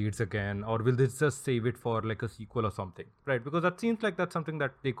the blades again, or will they just save it for like a sequel or something, right? Because that seems like that's something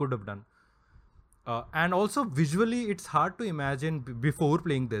that they could have done. And also visually, it's hard to imagine before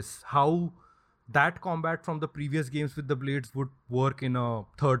playing this how that combat from the previous games with the blades would work in a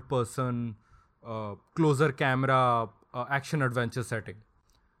third person closer camera action adventure setting.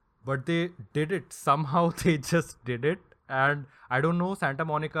 But they did it somehow. They just did it. And I don't know, Santa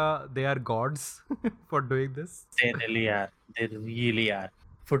Monica, they are gods for doing this. They really are. They really are.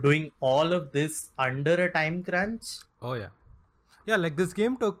 For doing all of this under a time crunch. Oh yeah. Yeah, like this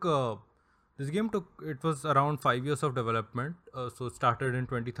game took, it was around 5 years of development. So it started in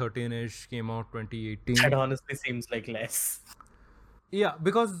 2013-ish, came out 2018. That honestly seems like less. Yeah,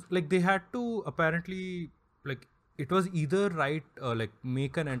 because like they had to apparently, like it was either like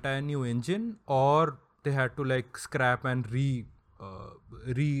make an entire new engine, or they had to like scrap and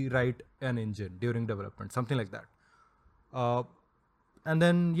rewrite an engine during development, something like that. And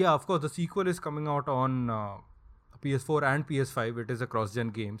then yeah, of course the sequel is coming out on PS4 and PS5. It is a cross-gen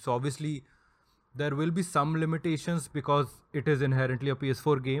game, so obviously there will be some limitations because it is inherently a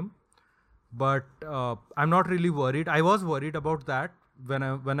PS4 game. But I'm not really worried. I was worried about that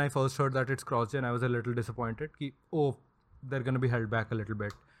when I first heard that it's cross-gen. I was a little disappointed. Oh, they're gonna be held back a little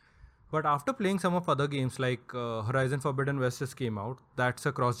bit. But after playing some of other games like Horizon Forbidden West just came out. That's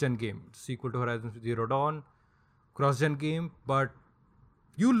a cross-gen game, sequel to Horizon Zero Dawn, cross-gen game. But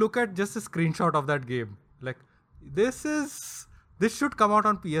you look at just a screenshot of that game, like this should come out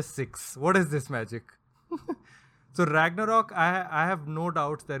on PS6. What is this magic? So Ragnarok, I have no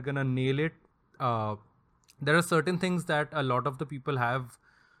doubts they're gonna nail it. There are certain things that a lot of the people have,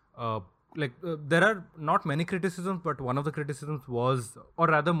 there are not many criticisms, but one of the criticisms was, or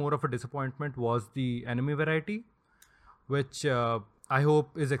rather more of a disappointment, was the enemy variety, which I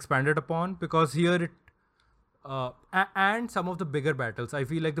hope is expanded upon, because here it, and some of the bigger battles. I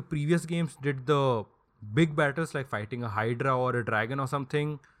feel like the previous games did the big battles like fighting a Hydra or a dragon or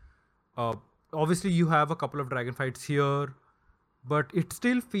something. Obviously you have a couple of dragon fights here, but it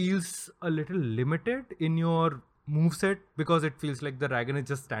still feels a little limited in your moveset, because it feels like the dragon is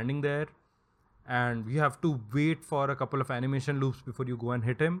just standing there and you have to wait for a couple of animation loops before you go and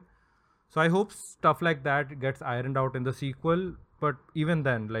hit him. So I hope stuff like that gets ironed out in the sequel. But even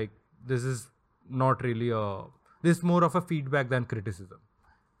then, like, this is not really this is more of a feedback than criticism.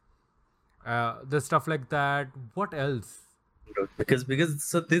 The stuff like that. What else? Because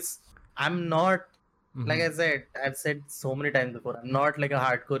so this, I'm not, like I said, I've said so many times before, I'm not like a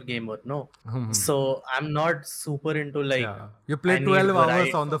hardcore gamer, no. So I'm not super into like... Yeah. You played 12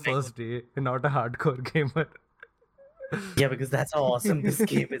 hours on the first day, not a hardcore gamer. Yeah, because that's how awesome this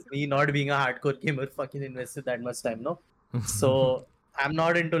game is. Me not being a hardcore gamer fucking invested that much time, no? So I'm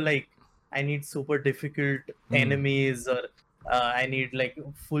not into like, I need super difficult enemies, or I need like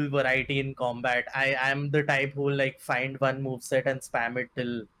full variety in combat. I'm the type who will like find one moveset and spam it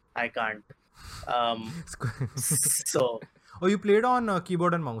till I can't. So... Oh, you played on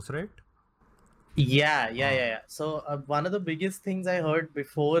keyboard and mouse, right? Yeah. So one of the biggest things I heard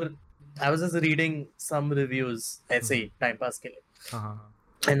before, I was just reading some reviews, essay, time pass ke liye.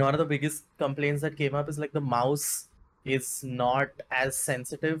 And one of the biggest complaints that came up is like the mouse is not as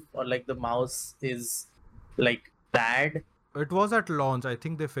sensitive, or like the mouse is like bad. It was at launch. I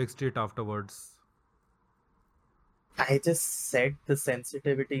think they fixed it afterwards. I just set the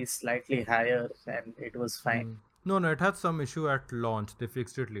sensitivity slightly higher and it was fine. No, it had some issue at launch. They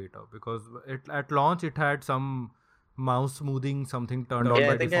fixed it later because at launch it had some mouse smoothing something turned on Yeah,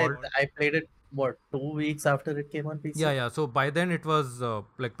 I by think default. I played it, what, 2 weeks after it came on PC? Yeah. So by then it was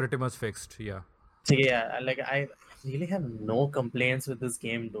like pretty much fixed. Yeah. So yeah, like I really have no complaints with this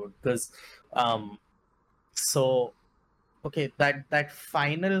game, dude. Because, so okay, that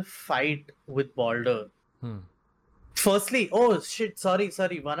final fight with Baldur. Hmm. Firstly, oh shit, sorry.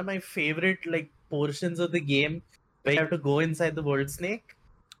 One of my favorite like portions of the game where you have to go inside the world snake.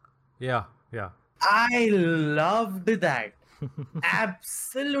 Yeah. Yeah. I loved that.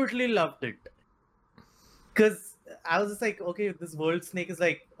 Absolutely loved it. Because I was just like, okay, this world snake is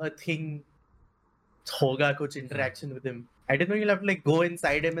like a thing. Hoga kuch interaction with him. I didn't know you'll have to like go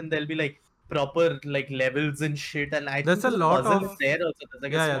inside him and there'll be like proper like levels and shit. And I There's think a there's a lot puzzle in of there also. There's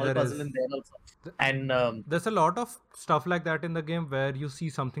like yeah, a yeah, small there puzzle is. in there also. And There's a lot of stuff like that in the game where you see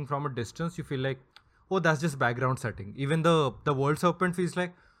something from a distance, you feel like, oh, that's just background setting. Even the world serpent feels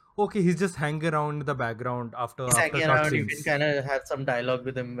like, okay, he's just hanging around in the background after he's hanging around. You can cutscenes. kind of have some dialogue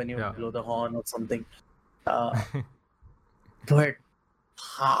with him when you Yeah. blow the horn or something. But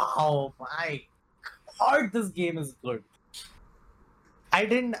how my god, this game is good. I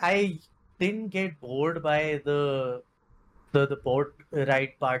didn't get bored by the port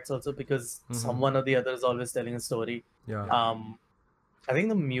ride parts also because someone or the other is always telling a story. Yeah. I think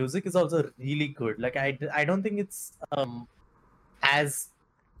the music is also really good. Like I don't think it's as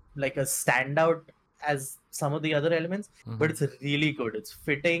like a standout as some of the other elements, but it's really good. It's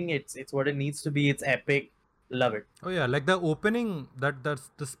fitting. It's what it needs to be. It's epic. Love it. Oh yeah, like the opening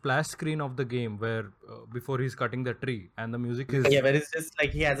that's the splash screen of the game where before he's cutting the tree and the music is Yeah, where it's just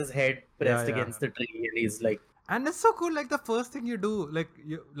like he has his head pressed yeah. against the tree and he's like, and it's so cool. Like the first thing you do,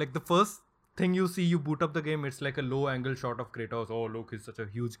 like the first thing you see, you boot up the game. It's like a low angle shot of Kratos. Oh look, he's such a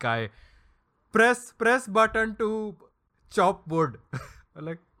huge guy. Press button to chop wood.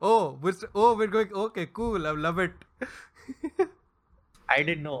 Like we're going. Okay, cool. I love it. I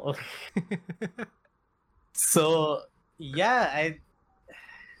didn't know. So yeah, I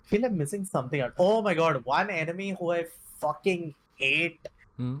feel I'm missing something out. Oh my god, one enemy who I fucking hate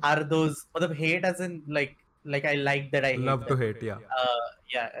are those. Hate as in like I like that I hate love to them. hate.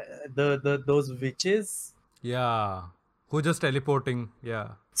 Yeah. Those witches. Yeah. Who just teleporting? Yeah.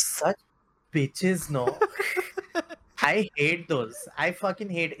 Such bitches, no. I hate those. I fucking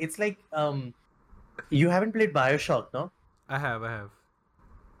hate. It's like you haven't played BioShock, no? I have.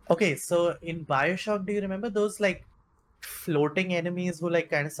 Okay, so in BioShock, do you remember those like floating enemies who like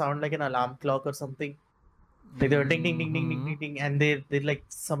kind of sound like an alarm clock or something? Like they were ding ding ding ding ding ding ding, and they're like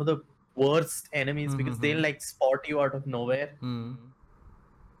some of the worst enemies because they'll like spot you out of nowhere.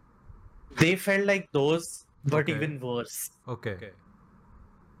 They felt like those, but Okay. even worse. Okay.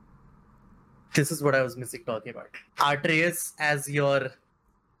 This is what I was missing talking about. Atreus as your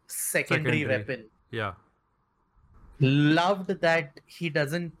secondary weapon. Yeah. Loved that he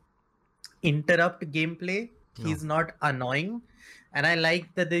doesn't interrupt gameplay. No. He's not annoying. And I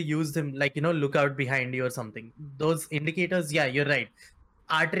like that they used him, like, look out behind you or something. Those indicators, yeah, you're right.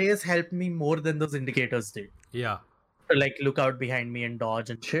 Atreus helped me more than those indicators did. Yeah. To, like, look out behind me and dodge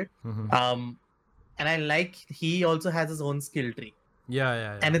and shit. And I like he also has his own skill tree.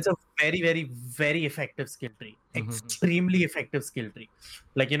 Yeah. And it's a very, very, very effective skill tree. Extremely effective skill tree.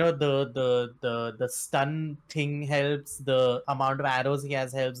 Like, the stun thing helps, the amount of arrows he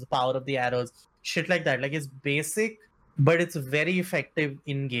has helps, the power of the arrows, shit like that. Like, it's basic, but it's very effective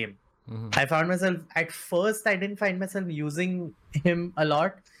in game. I found myself, at first, I didn't find myself using him a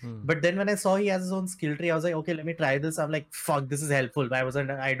lot. But then when I saw he has his own skill tree, I was like, okay, let me try this. I'm like, fuck, this is helpful. Why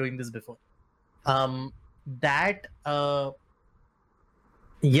wasn't I doing this before?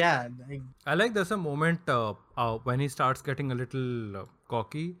 Yeah. I like there's a moment when he starts getting a little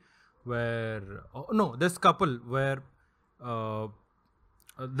cocky where there's couple where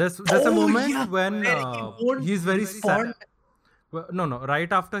there's a moment when he's very sad. No,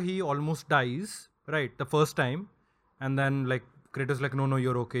 right after he almost dies, right, the first time, and then like Kratos like no,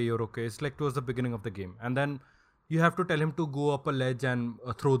 you're okay. It's like towards the beginning of the game, and then you have to tell him to go up a ledge and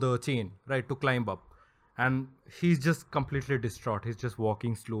throw the chain, right, to climb up. And he's just completely distraught. He's just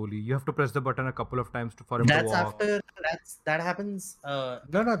walking slowly. You have to press the button a couple of times for him to walk. That happens. No,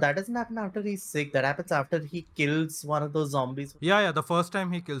 that doesn't happen after he's sick. That happens after he kills one of those zombies. Yeah. The first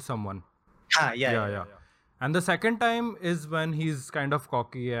time he kills someone. Yeah. And the second time is when he's kind of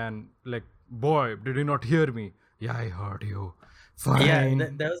cocky and like, boy, did you not hear me? Yeah, I heard you. Fine. Yeah,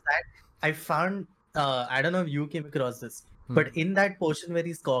 there was that. I found. I don't know if you came across this, but in that portion where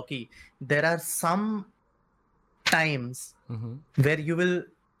he's cocky, there are some times where you will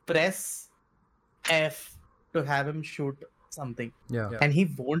press F to have him shoot something, and he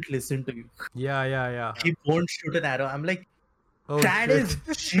won't listen to you. Yeah. He won't shoot an arrow. I'm like, Oh, that shit.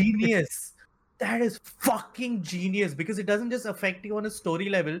 is genius. That is fucking genius, because it doesn't just affect you on a story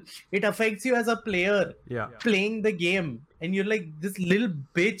level, it affects you as a player Yeah. playing the game. And you're like, this little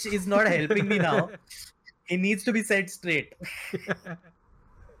bitch is not helping me now. He needs to be set straight.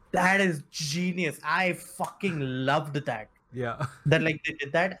 That is genius. I fucking loved that. Yeah. That like they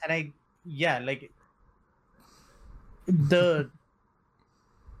did that, and like the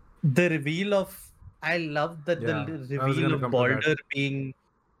reveal of, I love that Yeah, the I was reveal gonna of come to that. Baldur being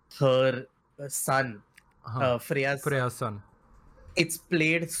her son, Freya's son. Freya's son. It's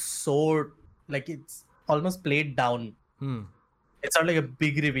played so, like, it's almost played down. Hmm. It's not like a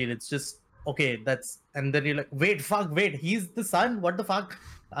big reveal. It's just, okay, that's, and then you're like, wait, he's the son? What the fuck?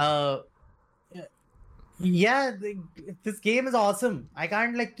 Yeah, this game is awesome. I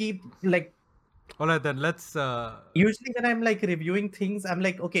can't like keep like, Alright then, let's usually when I'm like reviewing things, I'm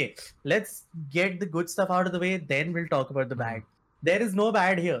like, okay, let's get the good stuff out of the way, then we'll talk about the bad. There is no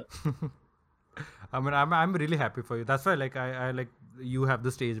bad here. I mean, I'm really happy for you. That's why, like, I like you have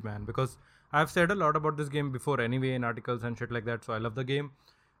the stage, man, because I've said a lot about this game before anyway in articles and shit like that. So I love the game.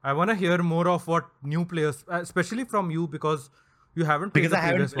 I want to hear more of what new players, especially from you, because you haven't played Because the I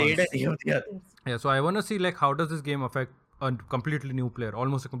haven't previous played ones. any of the others. Yeah, so I want to see like how does this game affect a completely new player,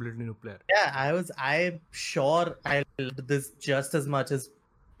 almost a completely new player. Yeah, I'm sure I loved this just as much as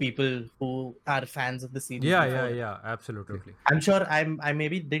people who are fans of the series. Yeah, absolutely. I'm sure I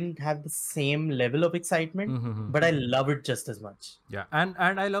maybe didn't have the same level of excitement, but I love it just as much. Yeah, and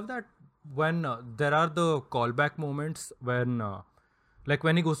I love that when there are the callback moments when like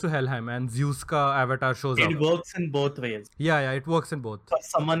when he goes to Helheim and Zeus ka avatar shows up. It works in both ways. Yeah, it works in both. For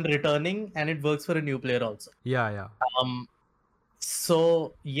someone returning, and it works for a new player also. Yeah.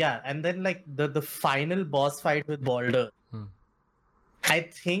 So yeah, and then like the final boss fight with Baldur. I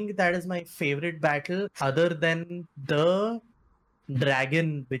think that is my favorite battle, other than the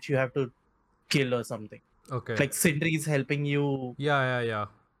dragon which you have to kill or something. Okay. Like Sindri is helping you Yeah.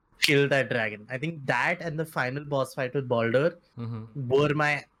 kill that dragon. I think that and the final boss fight with Baldur were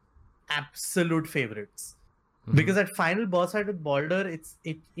my absolute favorites. Because that final boss fight with Baldur,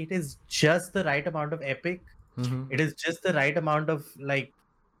 it is just the right amount of epic. It is just the right amount of like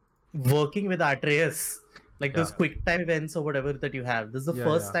working with Atreus, like those quick time events or whatever that you have. This is the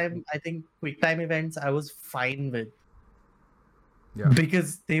first time I think quick time events I was fine with. Yeah.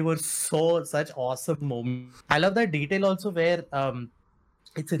 Because they were such awesome moments. I love that detail also where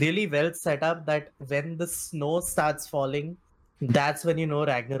it's really well set up that when the snow starts falling, that's when you know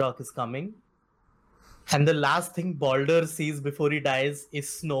Ragnarok is coming. And the last thing Baldur sees before he dies is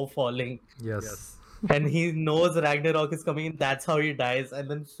snow falling. Yes. And he knows Ragnarok is coming, and that's how he dies. And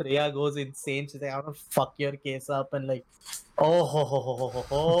then Freya goes insane. She's like, I'm gonna fuck your case up. And like,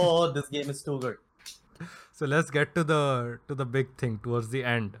 this game is too good. So let's get to the big thing towards the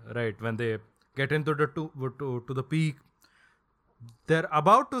end, right? When they get into to the peak, they're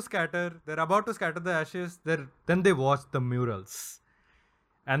about to scatter the ashes. Then they watch the murals,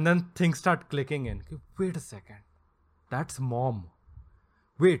 and then things start clicking in. Wait a second, that's Mom.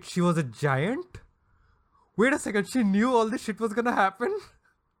 Wait, she was a giant? Wait a second, she knew all this shit was gonna happen?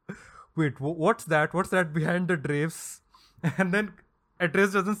 Wait, what's that? What's that behind the drapes? And then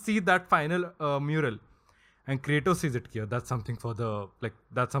Atreus doesn't see that final mural. And Kratos sees it here. That's something for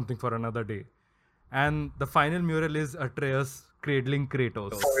another day. And the final mural is Atreus cradling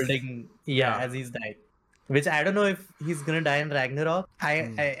Kratos. Holding, as he's dying. Which I don't know if he's gonna die in Ragnarok.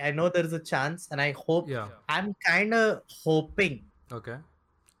 I know there's a chance, and I hope. Yeah. I'm kind of hoping. Okay.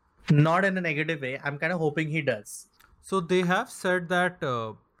 Not in a negative way. I'm kind of hoping he does. So they have said that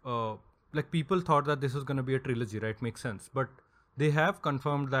like people thought that this was going to be a trilogy, right? Makes sense. But they have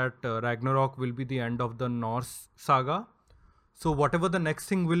confirmed that Ragnarok will be the end of the Norse saga. So whatever the next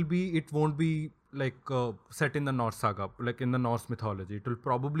thing will be, it won't be like set in the Norse saga, like in the Norse mythology. It will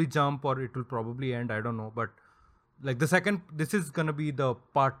probably jump or it will probably end. I don't know. But like this is going to be the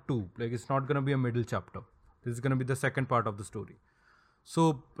part 2. Like it's not going to be a middle chapter. This is going to be the second part of the story.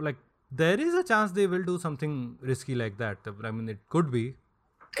 So, like, there is a chance they will do something risky like that. I mean, it could be.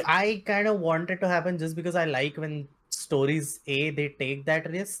 I kind of want it to happen just because I like when stories, A, they take that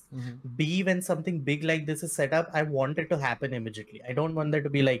risk. B, when something big like this is set up, I want it to happen immediately. I don't want there to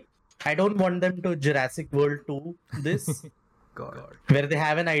be like, I don't want them to Jurassic World 2 this. God. Where they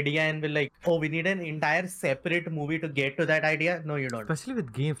have an idea and will like, oh, we need an entire separate movie to get to that idea. No, you don't. Especially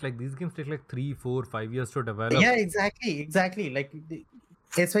with games, like these games take like 3, 4, 5 years to develop. Yeah, exactly. Like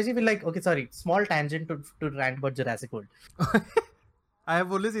especially with like, okay, sorry, small tangent to rant about Jurassic World. I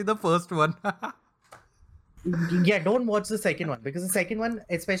have only seen the first one. Yeah, don't watch the second one, because the second one,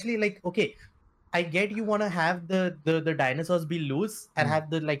 especially like, okay, I get you want to have the dinosaurs be loose and have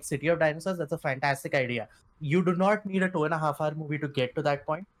the like city of dinosaurs. That's a fantastic idea. You do not need a 2.5 hour movie to get to that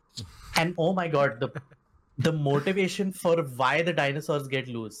point. And oh my god, the motivation for why the dinosaurs get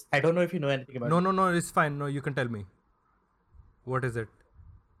loose. I don't know if you know anything about it. No, it's fine. No, you can tell me. What is it?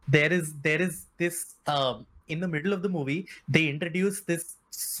 There is this in the middle of the movie, they introduce this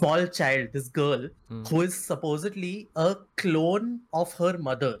small child, this girl, who is supposedly a clone of her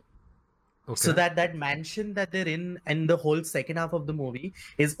mother. Okay. So that mansion that they're in, and the whole second half of the movie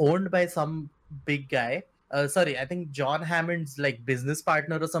is owned by some big guy. Sorry, I think John Hammond's like business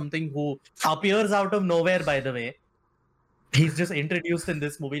partner or something, who appears out of nowhere, by the way. He's just introduced in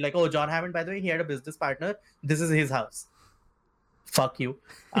this movie, like, oh, John Hammond, by the way, he had a business partner. This is his house. Fuck you.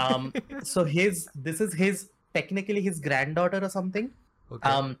 So this is his, technically his granddaughter or something.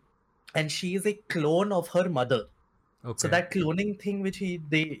 Okay. And she is a clone of her mother. Okay. So that cloning thing, which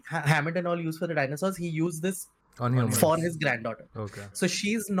Hammond and all use for the dinosaurs, he used this on humans. for his granddaughter. Okay. So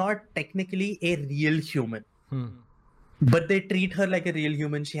she's not technically a real human, but they treat her like a real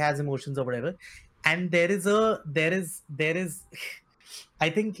human. She has emotions or whatever. And there is I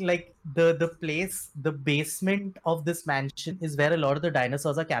think like the place, the basement of this mansion is where a lot of the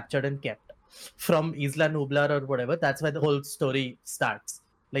dinosaurs are captured and kept from Isla Nublar or whatever. That's where the whole story starts.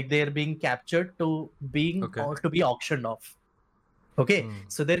 Like they're being captured to be auctioned off. Okay,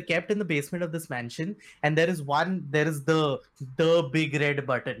 so they're kept in the basement of this mansion, and there is the big red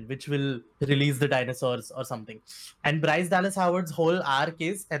button which will release the dinosaurs or something. And Bryce Dallas Howard's whole arc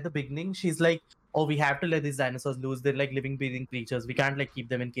is, at the beginning, she's like, oh, we have to let these dinosaurs loose. They're like living, breathing creatures. We can't like keep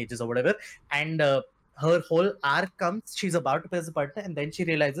them in cages or whatever. And her whole arc comes, she's about to press the button, and then she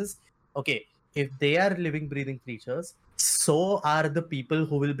realizes, okay, if they are living, breathing creatures, so are the people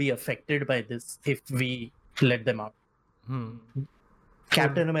who will be affected by this if we let them out.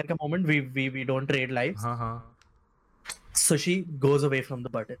 Captain America moment, we don't trade lives. So she goes away from the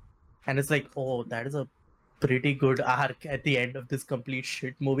button, and it's like, oh, that is a pretty good arc at the end of this complete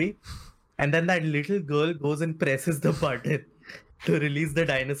shit movie. And then that little girl goes and presses the button to release the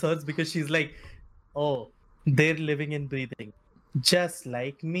dinosaurs, because she's like, oh, they're living and breathing just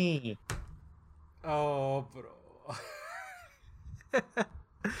like me. Oh, bro.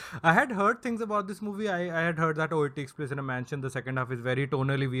 I had heard things about this movie. I had heard that, oh, it takes place in a mansion. The second half is very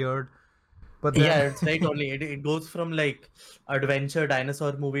tonally weird. But then... yeah, it's very totally. It goes from like adventure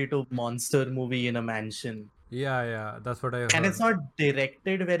dinosaur movie to monster movie in a mansion. Yeah, that's what I heard. And it's not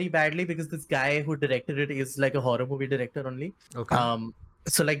directed very badly, because this guy who directed it is like a horror movie director only. Okay.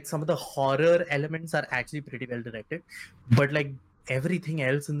 So like some of the horror elements are actually pretty well directed, but like everything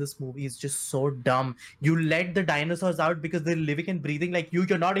else in this movie is just so dumb. You let the dinosaurs out because they're living and breathing like you.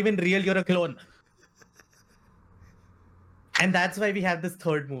 You're not even real. You're a clone. And that's why we have this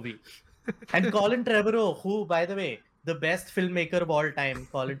third movie. And Colin Trevorrow, who, by the way, the best filmmaker of all time,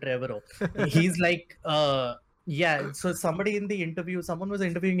 Colin Trevorrow. He's like, yeah. So somebody in the interview, someone was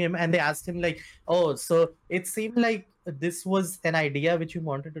interviewing him, and they asked him like, oh, so it seemed like this was an idea which you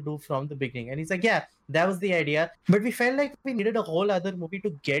wanted to do from the beginning. And he's like, yeah, that was the idea. But we felt like we needed a whole other movie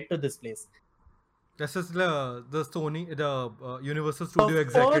to get to this place. This is the Universal Studio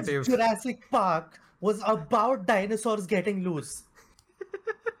executive. Jurassic Park was about dinosaurs getting loose.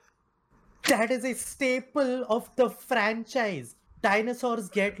 That is a staple of the franchise. Dinosaurs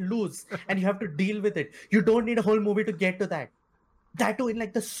get loose and you have to deal with it. You don't need a whole movie to get to that. That too in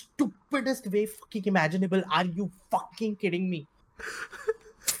like the stupidest way fucking imaginable. Are you fucking kidding me?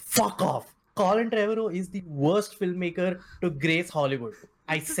 Fuck off. Colin Trevorrow is the worst filmmaker to grace Hollywood.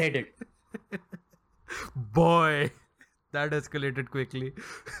 I said it. Boy, that escalated quickly.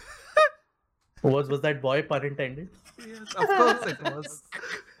 Was that boy pun intended? Yes, of course it was.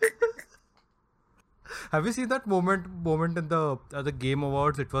 Have you seen that moment in the Game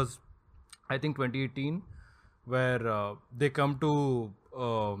Awards? It was, I think, 2018, where they come to.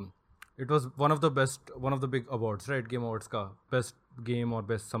 It was one of the big awards, right? Game Awards ka best game or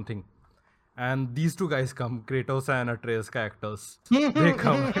best something. And these two guys come, Kratos and Atreus ka actors. They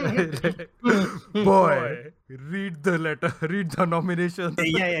come. Boy, read the letter, read the nominations.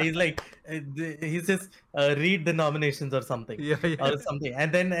 Yeah. He's like, he's just read the nominations or something. Yeah. Or something.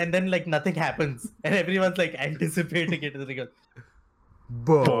 And then like nothing happens. And everyone's like anticipating it. And they go,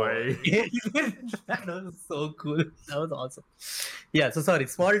 boy. That was so cool. That was awesome. Yeah, so sorry,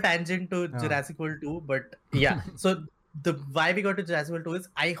 small tangent to Jurassic World 2. But yeah, so why we got to Jurassic World 2 is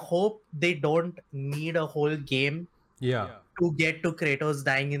I hope they don't need a whole game Yeah. to get to Kratos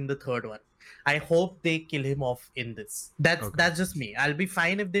dying in the third one. I hope they kill him off in this. That's Okay. that's just me. I'll be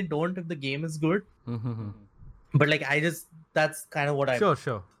fine if they don't, if the game is good. Mm-hmm. But like that's kind of what I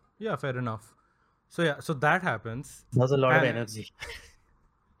Sure. Yeah, fair enough. So that happens. That was a lot of And- energy.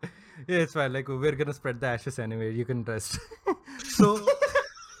 Yeah, it's fine. Like, we're gonna spread the ashes anyway. You can rest. So,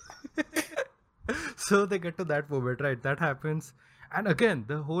 so they get to that moment, right? That happens, and again,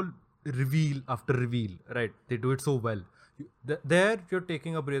 the whole reveal after reveal, right? They do it so well. There, you're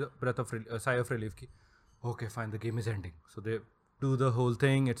taking a sigh of relief. Ki, okay, fine, the game is ending. So they do the whole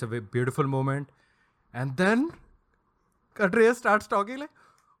thing. It's a very beautiful moment, and then Atreus starts talking like,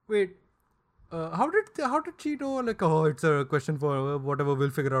 "Wait, how did she know? Like, oh, it's a question for whatever. We'll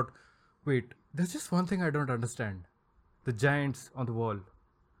figure out. Wait, there's just one thing I don't understand. The giants on the wall.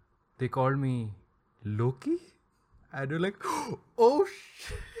 They called me Loki, and you're like, oh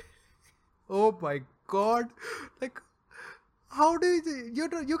oh my god, like, how do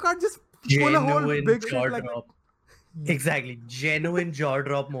you can't just pull a whole Genuine big jaw shit like drop. Exactly. Genuine jaw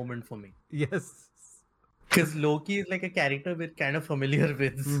drop moment for me. yes. Because Loki is like a character we're kind of familiar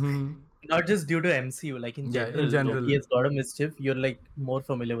with. Mhm. Not just due to MCU, like in Yeah, general, in general. Loki has got a mischief. You're like more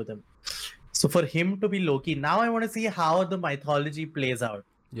familiar with him. So for him to be Loki, now I want to see how the mythology plays out.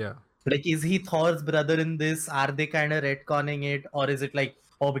 Yeah. Like, is he Thor's brother in this? Are they kind of retconning it? Or is it like,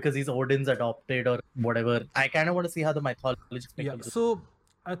 oh, because he's Odin's adopted or whatever? I kind of want to see how the mythology Yeah. plays. So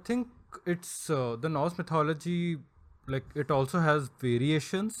I think it's the Norse mythology. Like, it also has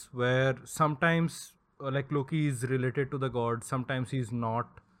variations where sometimes like Loki is related to the gods, sometimes he's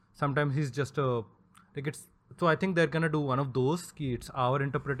not, sometimes he's just a like it's. So I think they're gonna do one of those. Ki it's our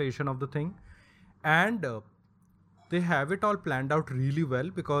interpretation of the thing, and they have it all planned out really well,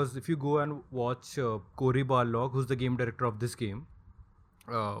 because if you go and watch Cory Barlog, who's the game director of this game,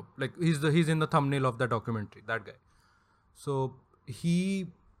 like he's in the thumbnail of the documentary, that guy. So he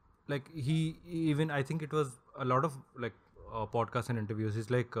even, I think it was a lot of like podcasts and interviews,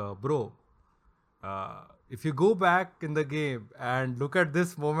 he's like, bro, if you go back in the game and look at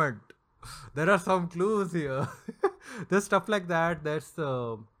this moment, there are some clues here. There's stuff like that. There's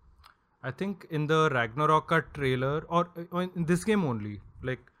I think in the Ragnarok trailer, or in this game only,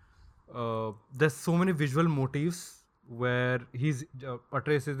 like there's so many visual motifs where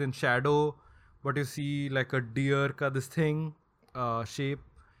Atreus is in shadow, but you see like a deer ka this thing shape,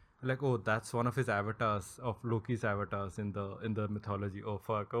 like, oh, that's one of his avatars, of Loki's avatars in the mythology. Oh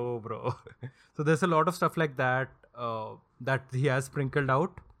fuck, oh bro. So there's a lot of stuff like that that he has sprinkled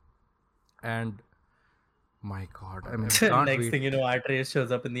out, and my god, I mean, can't Next wait. thing you know, Atreus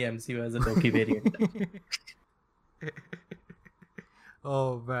shows up in the MCU as a Loki variant.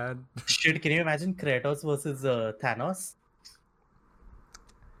 Oh man. Shit, can you imagine Kratos versus Thanos?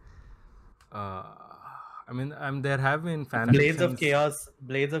 I mean, there have been fan Blades of fictions-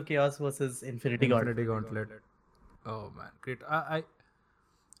 Chaos versus Infinity Gauntlet. Infinity Gauntlet. Oh man, great.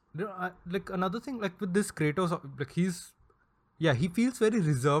 Like another thing, like with this Kratos, like he feels very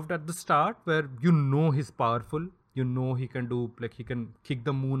reserved at the start, where he's powerful, he can do, like, he can kick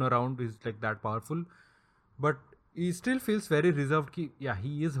the moon around, he's like that powerful, but he still feels very reserved. He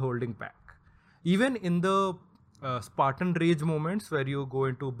is holding back, even in the Spartan Rage moments where you go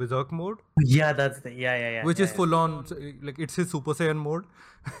into Berserk mode, Yeah, that's the yeah. which is full on, like, it's his Super Saiyan mode.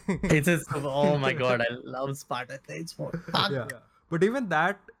 It's just, oh my god, I love Spartan Rage mode. Fuck. Yeah. But even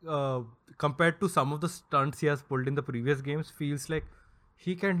that, compared to some of the stunts he has pulled in the previous games, feels like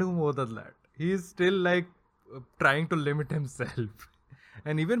he can do more than that. He's still like trying to limit himself.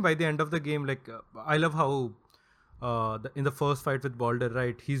 And even by the end of the game, like, I love how in the first fight with Baldur,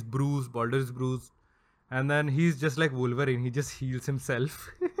 right, he's bruised, Baldur is bruised, and then he's just like Wolverine, he just heals himself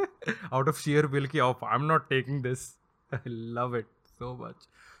out of sheer will. Oh, I'm not taking this. I love it so much.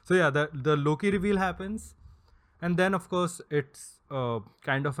 So yeah, the Loki reveal happens. And then, of course, it's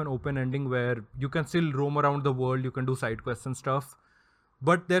kind of an open ending where you can still roam around the world, you can do side quests and stuff,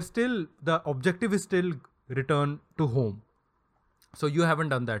 but the objective is still return to home. So you haven't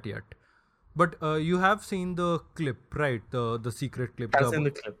done that yet, but you have seen the clip, right? The secret clip. That's in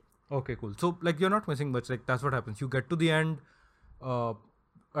the clip. Okay, cool. So like, you're not missing much. Like, that's what happens. You get to the end.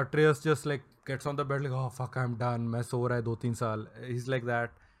 Atreus just like gets on the bed like, oh fuck, I'm done. Main so raha hai 2-3 saal. He's like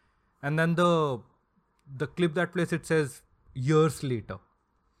that, and then the clip that plays, it says years later,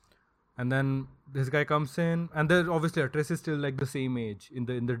 and then this guy comes in, and then obviously Atreus is still like the same age in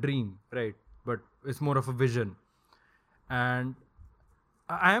the dream, right? But it's more of a vision, and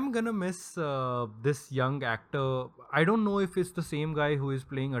I am gonna miss this young actor. I don't know if it's the same guy who is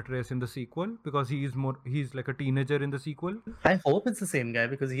playing Atreus in the sequel, because he's like a teenager in the sequel. I hope it's the same guy,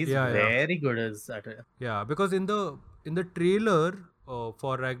 because he's Yeah. very good as Atreus. Yeah, because in the in the trailer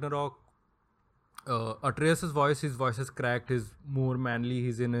for Ragnarok, Atreus' voice, his voice is cracked, he's more manly,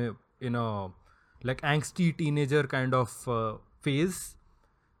 he's in a like angsty teenager kind of phase.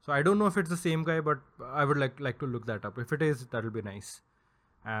 So I don't know if it's the same guy, but I would like to look that up. If it is, that'll be nice.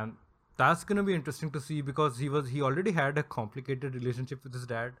 And that's gonna be interesting to see because he already had a complicated relationship with his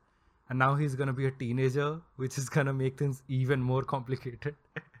dad, and now he's gonna be a teenager, which is gonna make things even more complicated.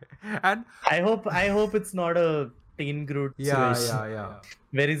 And I hope it's not a Teen Groot situation.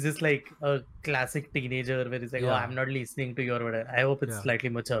 Where he's just like a classic teenager where he's like, oh, Yeah. I'm not listening to your whatever. I hope it's Yeah. slightly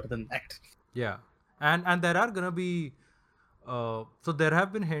mature than that. Yeah, and there are gonna be so there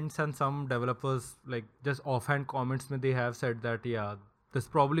have been hints and some developers like just offhand comments when they have said that there's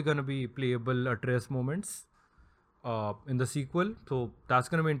probably gonna be playable Atreus moments in the sequel. So that's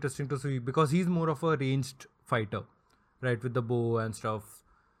gonna be interesting to see because he's more of a ranged fighter, right, with the bow and stuff.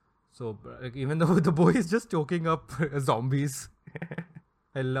 So like, even though the bow is just choking up zombies,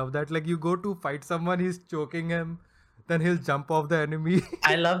 I love that. Like you go to fight someone, he's choking him, then he'll jump off the enemy.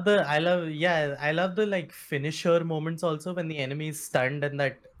 I love the like finisher moments also when the enemy is stunned and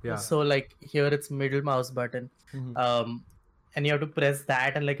that. Yeah. So like here it's middle mouse button, and you have to press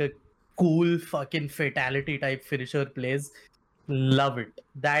that and like a cool fucking fatality type finisher plays. Love it.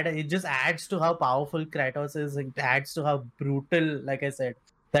 That it just adds to how powerful Kratos is. It adds to how brutal, like I said,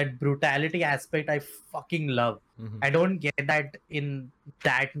 that brutality aspect I fucking love. I don't get that in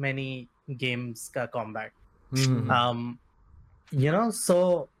that many games combat. You know,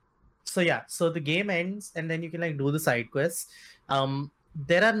 so yeah, so the game ends and then you can like do the side quests.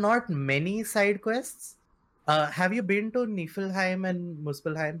 There are not many side quests. Have you been to Niflheim and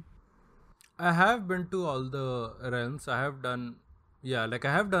Muspelheim? I have been to all the realms. I have done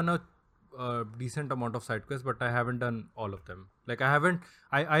a decent amount of side quests, but I haven't done all of them. Like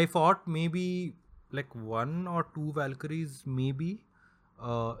I fought maybe like 1 or 2 Valkyries maybe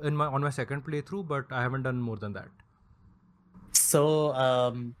on my second playthrough, but I haven't done more than that. So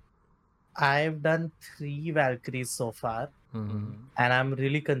I've done 3 Valkyries so far, and I'm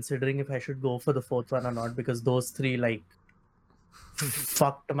really considering if I should go for the 4th one or not because those 3 like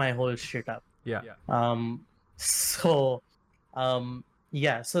fucked my whole shit up. So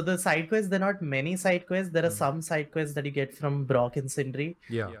the side quests, they're not many side quests. There are some side quests that you get from Brock and Sindri.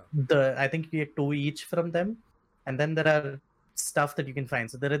 I think you get 2 each from them, and then there are stuff that you can find.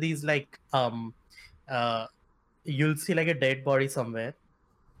 So there are these like you'll see like a dead body somewhere,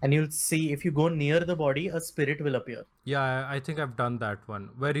 and you'll see if you go near the body, a spirit will appear. Yeah, I think I've done that one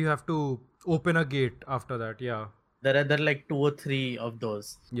where you have to open a gate after that. Yeah. There are like 2 or 3 of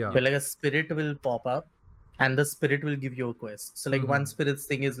those. Yeah. Where like a spirit will pop up and the spirit will give you a quest. So like one spirit's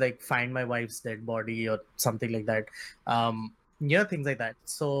thing is like find my wife's dead body or something like that. Things like that.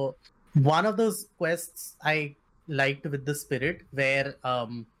 So one of those quests I liked with the spirit where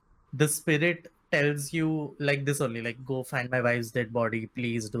the spirit tells you like this only, like go find my wife's dead body,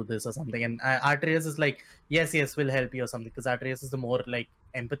 please do this or something. And Atreus is like, yes, we'll help you or something, because Atreus is the more like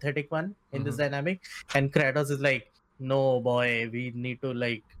empathetic one in this dynamic, and Kratos is like, no boy, we need to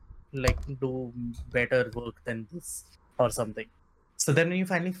like do better work than this or something. So then when you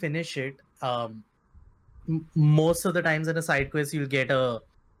finally finish it, most of the times in a side quest you'll get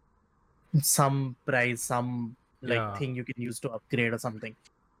some prize, some like thing you can use to upgrade or something.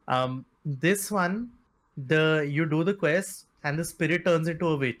 This one, you do the quest and the spirit turns into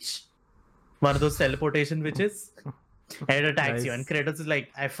a witch, one of those teleportation witches, and it attacks you. And Kratos is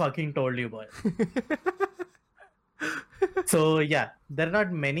like, I fucking told you, boy. So yeah, there are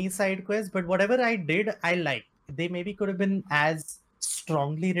not many side quests, but whatever I did, I liked. They maybe could have been as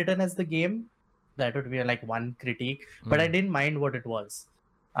strongly written as the game. That would be like one critique, but I didn't mind what it was.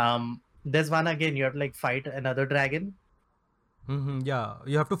 There's one again, you have to like fight another dragon. Yeah,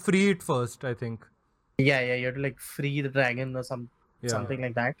 you have to free it first, I think. Yeah, you have to like free the dragon or something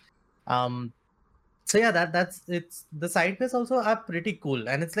like that. So yeah, that's it's the side quests also are pretty cool,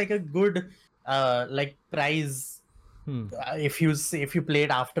 and it's like a good like prize. If you play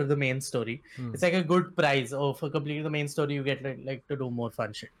it after the main story, it's like a good prize. Oh, for completing the main story, you get like to do more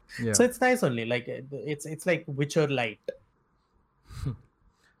fun shit. Yeah. So it's nice only. Like it's like Witcher Light.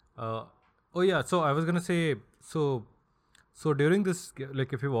 Oh yeah, so I was gonna say so during this,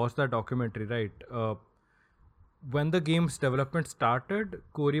 like if you watch that documentary, right? When the game's development started,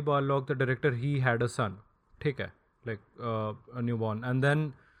 Cory Barlog, the director, he had a son, like a newborn, and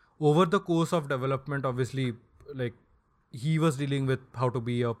then over the course of development, obviously, like he was dealing with how to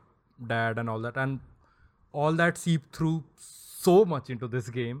be a dad and all that seeped through so much into this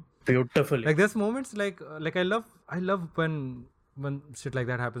game Beautifully. like there's moments like I love when when shit like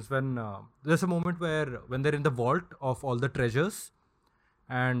that happens, when there's a moment where when they're in the vault of all the treasures,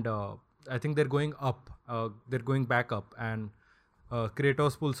 and I think they're going up, they're going back up, and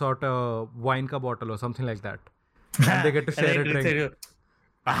Kratos pulls out a wine ka bottle or something like that, and they get to And share then a they drink. say,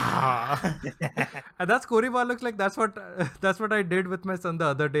 And that's Koriba looks like that's what I did with my son the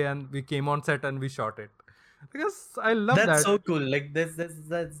other day, and we came on set and we shot it because I love that's that. so cool. Like there's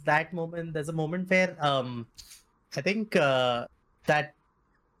that moment. There's a moment where I think that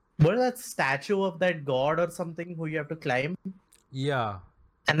what is that statue of that god or something who you have to climb, Yeah.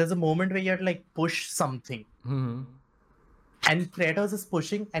 and there's a moment where you have to like push something, Hmm. and Kratos is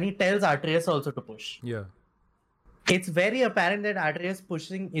pushing, and he tells Atreus also to push. Yeah. It's very apparent that Atreus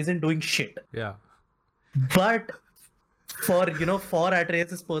pushing isn't doing shit, Yeah. but for for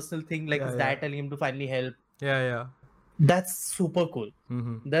Atreus' personal thing, like his Yeah, dad yeah. telling him to finally help, Yeah. Yeah. that's super cool.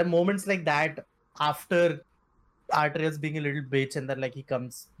 Mm-hmm. There are moments like that after Atreus being a little bitch and then like he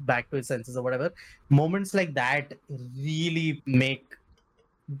comes back to his senses or whatever. Moments like that really make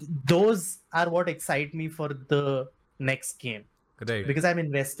those are what excite me for the next game Right. because I'm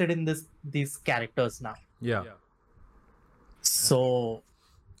invested in these characters now. Yeah. So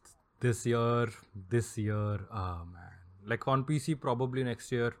This year, oh man. Like on PC probably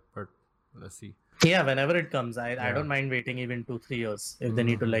next year, but let's see. yeah, whenever it comes, I Yeah. don't mind waiting even 2-3 years if they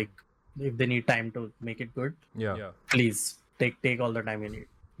need to if they need time to make it good. Yeah. Please take all the time you need.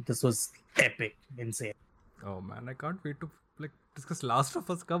 This was epic, insane. Oh man, I can't wait to like discuss Last of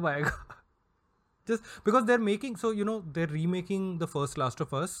Us kab aayega. Just because they're making, so they're remaking the first Last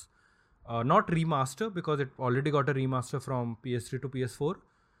of Us, not remaster because it already got a remaster from PS3 to PS4.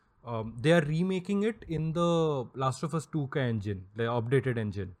 They are remaking it in the Last of Us 2 ka engine, the updated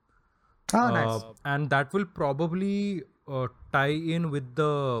engine. Oh, nice. And that will probably tie in with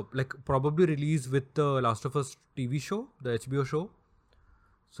the probably release with the Last of Us TV show, the HBO show.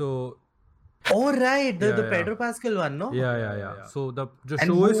 So Oh right, the Yeah, yeah. Pedro Pascal one, no? yeah. So the And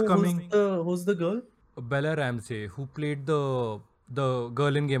show is coming. Who's the girl? Bella Ramsey, who played the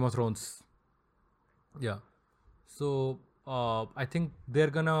girl in Game of Thrones. Yeah. So I think they're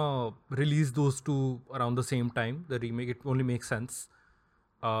gonna release those two around the same time. The remake, it only makes sense.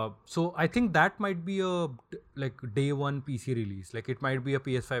 So I think that might be a day one PC release. Like it might be a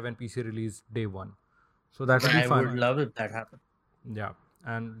PS5 and PC release day one. So that would be I fun. would love if that happened. Yeah,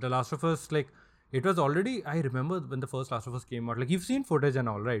 and The Last of Us, it was already, I remember when the first Last of Us came out, you've seen footage and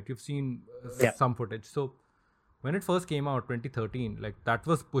all, right? You've seen Yeah. some footage. So when it first came out, 2013, that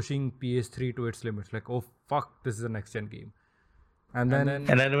was pushing PS3 to its limits. Oh fuck, this is a next gen game. And then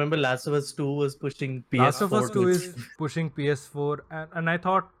And I remember Last of Us 2 was pushing PS4. Last of Us 2 to is pushing PS4, and I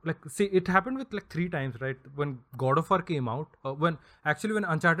thought see, it happened with 3 times, right? When God of War came out, when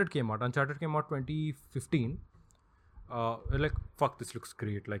Uncharted came out 2015. Fuck, this looks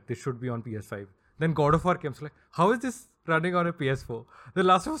great, this should be on PS5. Then God of War comes, how is this running on a PS4? Then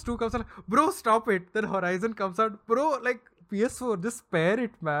Last of Us 2 comes, bro, stop it. Then Horizon comes out, bro, PS4, just spare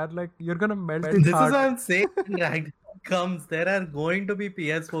it, man. You're gonna melt it. This is hard. what I'm saying. Ragnarok comes, there are going to be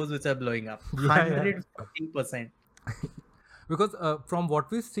PS4s which are blowing up. 140%. Because from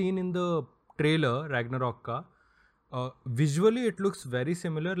what we've seen in the trailer, Ragnarok ka, visually it looks very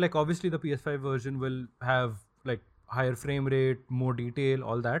similar. Obviously the PS5 version will have higher frame rate, more detail,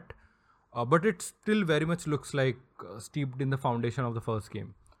 all that. But it still very much looks like steeped in the foundation of the first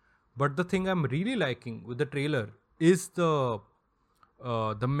game. But the thing I'm really liking with the trailer is the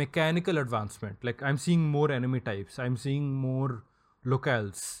mechanical advancement. I'm seeing more enemy types. I'm seeing more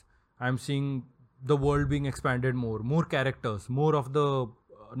locales. I'm seeing the world being expanded more characters, more of the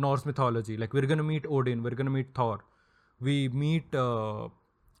Norse mythology. We're gonna meet Odin, we're gonna meet Thor. We meet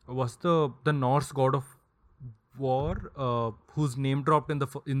what's the Norse god of war who's name dropped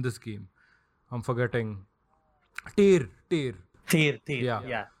in this game. I'm forgetting. Tyr.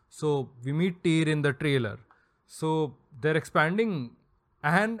 Yeah. So we meet Tyr in the trailer. So they're expanding,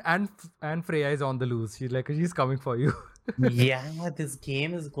 and Freya is on the loose. She's coming for you. Yeah, this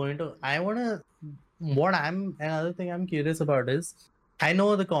game is going to. Another thing I'm curious about is, I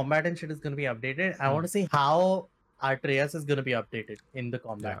know the combat and shit is going to be updated. I want to see how Atreus is going to be updated in the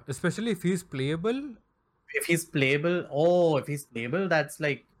combat. Yeah, especially if he's playable. If he's playable, that's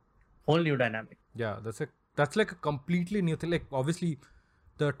whole new dynamic. Yeah, that's a completely new thing. Obviously,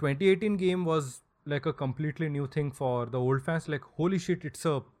 the 2018 game was a completely new thing for the old fans. Holy shit, it's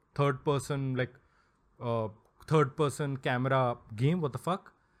a third person camera game. What the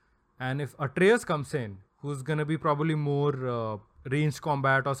fuck? And if Atreus comes in, who's gonna be probably more ranged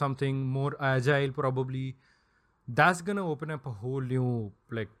combat or something, more agile probably, that's gonna open up a whole new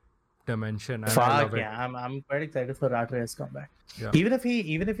dimension, and I Fuck love it. yeah, I'm quite excited for Atreus' comeback. Yeah. Even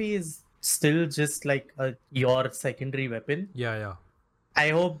if he is still just like your secondary weapon, Yeah. I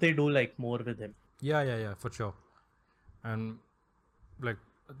hope they do like more with him. Yeah, for sure. And like,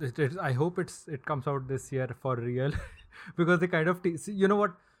 I hope it comes out this year for real, because they kind of you know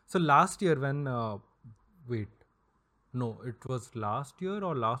what? So last year when wait, no, it was last year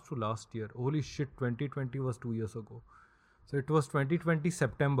or last to last year. Holy shit, 2020 was 2 years ago. So it was 2020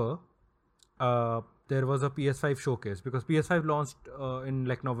 September. There was a PS5 showcase because PS5 launched in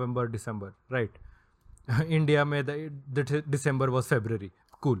like November, December, right? India made the December was February.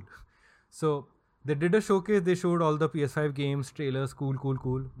 Cool. So they did a showcase. They showed all the PS5 games, trailers,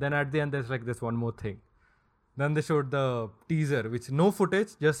 cool. Then at the end, there's like this one more thing. Then they showed the teaser, which no footage,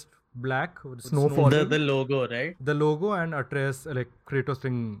 just black snow falling. The logo, right? The logo and Atreus, like Kratos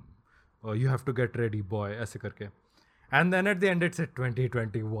saying, oh, you have to get ready, boy, aise karke. And then at the end, it said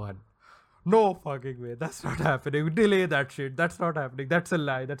 2021. No fucking way. That's not happening. Delay that shit. That's not happening. That's a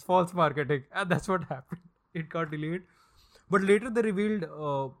lie. That's false marketing. And that's what happened. It got delayed. But later they revealed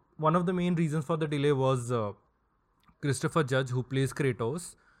one of the main reasons for the delay was Christopher Judge, who plays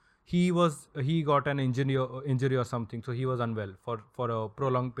Kratos. He got an injury or something, so he was unwell for a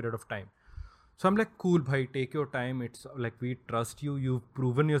prolonged period of time. So I'm like, cool, bhai, take your time. It's like, we trust you. You've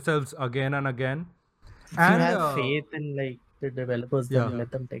proven yourselves again and again. If you have faith in like the developers, then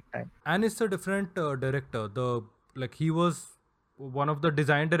let them take time. And it's a different director. He was one of the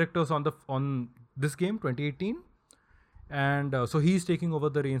design directors on this game, 2018, and so he's taking over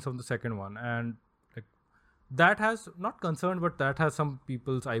the reins of the second one. And like, that has not concerned, but that has some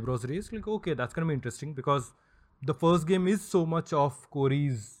people's eyebrows raised. Like, okay, that's gonna be interesting because the first game is so much of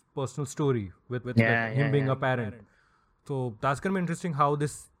Corey's personal story with him being a parent. So that's gonna be interesting how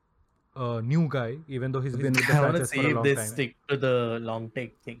this new guy, even though he's been with the franchise for a long time. I want to see if they stick to the long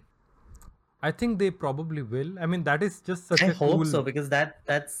take thing. I think they probably will. I mean, that is just such a cool... I hope so, because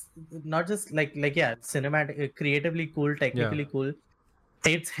that's not just like cinematic, creatively cool, technically cool.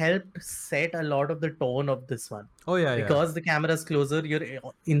 It's helped set a lot of the tone of this one. Oh yeah, because the camera's closer, you're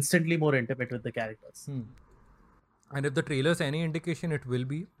instantly more intimate with the characters. And if the trailer's any indication, it will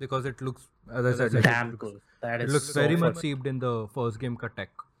be, because it looks, as I said, damn cool. It looks so very much steeped in the first game ka tech.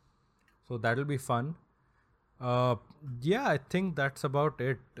 So that'll be fun. I think that's about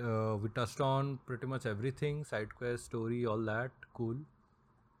it. We touched on pretty much everything, side quest, story, all that. Cool.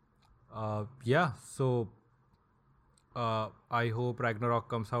 So I hope Ragnarok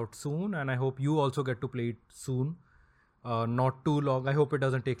comes out soon, and I hope you also get to play it soon. Not too long. I hope it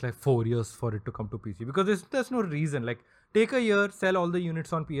doesn't take like 4 years for it to come to PC, because there's no reason. Like, take a year, sell all the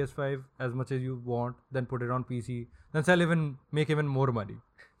units on PS5 as much as you want, then put it on PC, then make even more money.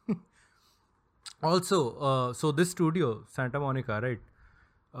 Also, so this studio, Santa Monica, right?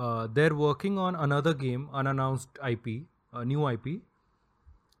 They're working on another game, unannounced IP, a new IP.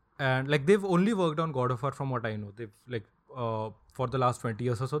 And like, they've only worked on God of War from what I know. They've like, for the last 20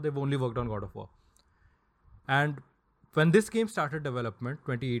 years or so, they've only worked on God of War. And when this game started development,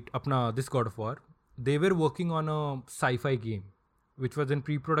 this God of War, they were working on a sci-fi game, which was in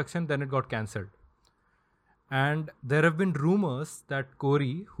pre-production, then it got cancelled. And there have been rumors that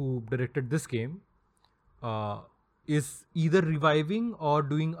Corey, who directed this game, is either reviving or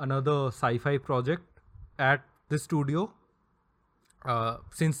doing another sci-fi project at the studio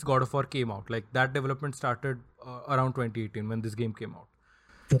since God of War came out. Like, that development started around 2018 when this game came out.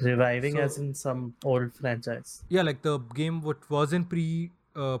 Reviving as in some old franchise. Yeah, like the game was in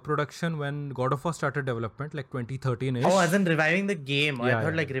pre-production when God of War started development, like 2013-ish. Oh, as in reviving the game. I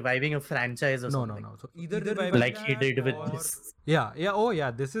thought like reviving a franchise or something. No. So either reviving like he did with this. Yeah. Oh yeah,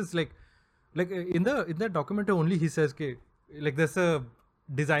 this is like in the documentary only he says, okay, like there's a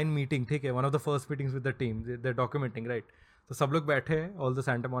design meeting, okay, one of the first meetings with the team. They're documenting, right? So sab log baithe hai, all the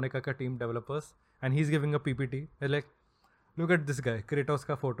Santa Monica ka team developers, and he's giving a PPT. They're like, look at this guy, Kratos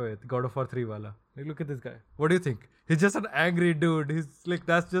ka photo hai, God of War 3 wala. Like, look at this guy. What do you think? He's just an angry dude. He's like,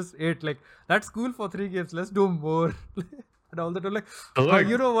 that's just it. Like, that's cool for 3 games. Let's do more. And all that. I'm like, oh,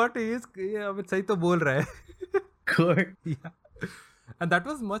 you know what? He is, sahi to bol raha hai. Good. Yeah. And that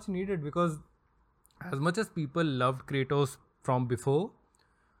was much needed, because as much as people loved Kratos from before,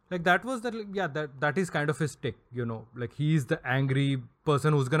 like that is kind of his tick, you know, like he's the angry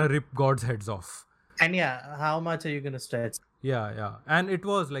person who's gonna rip God's heads off. And how much are you gonna stretch? Yeah. And it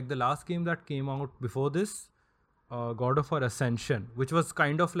was like the last game that came out before this, God of War Ascension, which was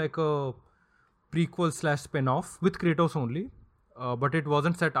kind of like a prequel / spin-off with Kratos only, but it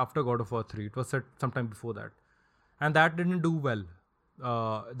wasn't set after God of War 3. It was set sometime before that, and that didn't do well.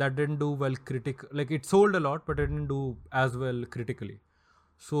 Like, it sold a lot, but it didn't do as well critically.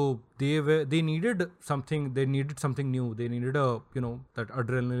 So they needed something. They needed something new. They needed a that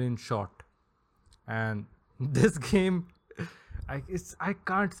adrenaline shot. And this game, I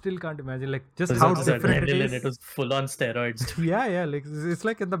still can't imagine like just how different it is. It was full on steroids. Yeah, like it's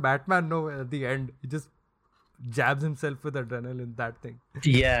like in the Batman. No, at the end, he just jabs himself with adrenaline. That thing.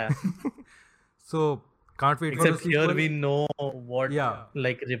 Yeah. So can't wait Except for the sequel. here we know what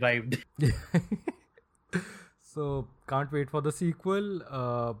like revived. So can't wait for the sequel.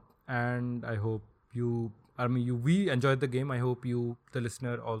 And I hope we enjoyed the game. I hope you, the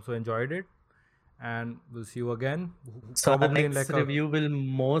listener, also enjoyed it. And we'll see you again. So the next review will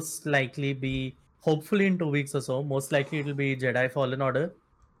most likely be, hopefully in 2 weeks or so, most likely it will be Jedi Fallen Order.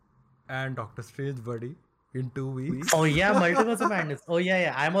 And Doctor Strange, buddy, in 2 weeks. Oh yeah, Multiverse of Madness. Oh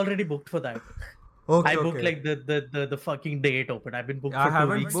yeah, I'm already booked for that. I booked like the fucking date open. I've been booked for 2 weeks. I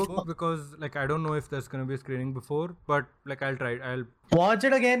haven't booked because like I don't know if there's gonna be a screening before, but like I'll try. I'll watch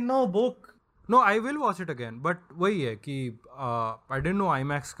it again. No, book. No, I will watch it again. But वही है कि I didn't know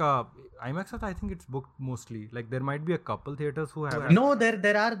IMAX I think it's booked mostly. Like there might be a couple theaters who have. No,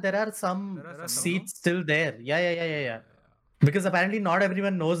 there are some seats still there. Yeah. Because apparently not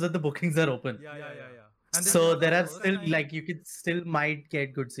everyone knows that the bookings are open. Yeah. And so there are still like you could still might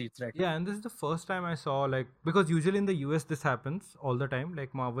get good seats, right? Yeah, and this is the first time I saw like, because usually in the US this happens all the time.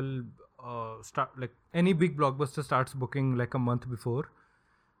 Like Marvel start like any big blockbuster starts booking like a month before.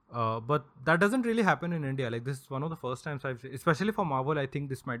 But that doesn't really happen in India. Like this is one of the first times especially for Marvel, I think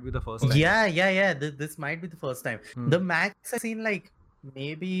this might be the first time. Yeah. This might be the first time. The max I've seen like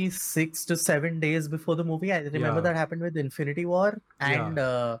maybe 6 to 7 days before the movie. I remember that happened with Infinity War and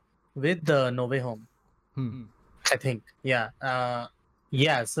with No Way Home. I think. Yeah.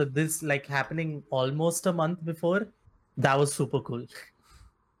 So this like happening almost a month before. That was super cool.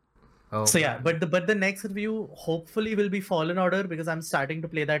 Oh, so yeah, but the next review hopefully will be Fallen Order because I'm starting to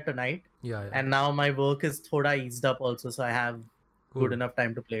play that tonight. Yeah. And now my work is thoda eased up also, so I have good enough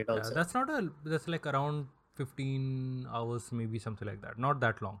time to play it also. That's like around 15 hours, maybe something like that. Not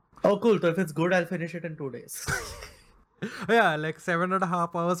that long. Oh, cool. So if it's good, I'll finish it in 2 days. Yeah, like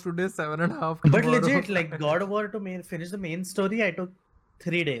 7.5 hours today, 7.5 tomorrow. But legit, like God of War to finish the main story, I took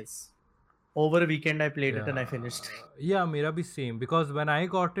 3 days. Over a weekend, I played it and I finished. Yeah, mera bhi same. Because when I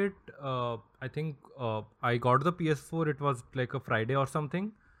got it, I think I got the PS4. It was like a Friday or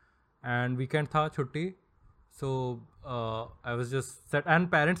something, and weekend tha chutti. So I was just set, and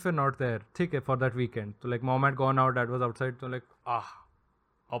parents were not there. Okay, for that weekend. So like mom had gone out, dad was outside. So like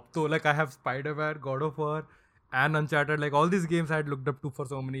up to like I have Spider-Man, God of War, and Uncharted. Like all these games I had looked up to for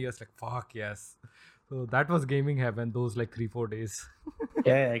so many years. Like fuck yes. So that was gaming heaven. Those like 3-4 days.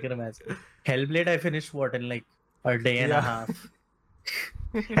 Yeah, I can imagine. Hellblade I finished in like a day and a half.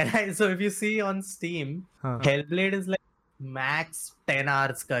 And so if you see on Steam, Hellblade is like max 10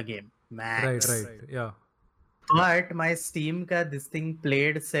 hours ka game. Max. Right. Yeah. But my Steam this thing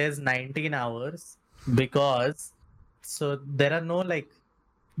played says 19 hours because so there are no like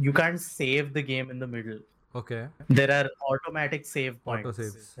you can't save the game in the middle. Okay. There are automatic save points.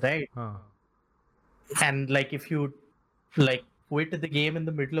 Auto-saves. Right? And like if you like quit the game in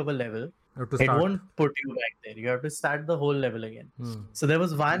the middle of a level, it won't put you back there. You have to start the whole level again. So there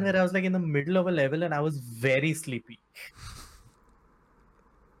was one where I was like in the middle of a level and I was very sleepy.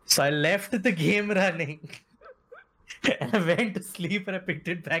 So I left the game running and I went to sleep and I picked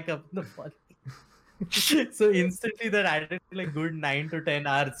it back up in the morning. So instantly that added like good 9 to 10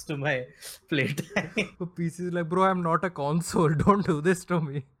 hours to my playtime. So PC is like, bro, I'm not a console. Don't do this to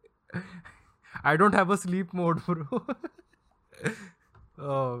me. I don't have a sleep mode, bro.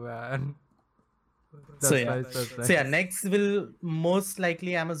 Oh man. So yeah, next will most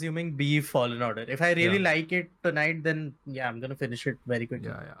likely, I'm assuming, be Fallen Order. If I really like it tonight, then yeah, I'm gonna finish it very quickly.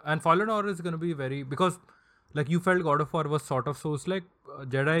 Yeah. And Fallen Order is gonna be because like you felt God of War was sort of Souls like.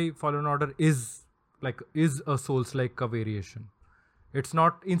 Jedi Fallen Order is a Souls like a variation. It's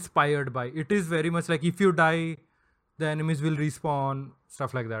not inspired by. It is very much like if you die, the enemies will respawn,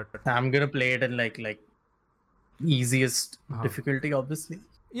 stuff like that. I'm gonna play it in like easiest difficulty, obviously.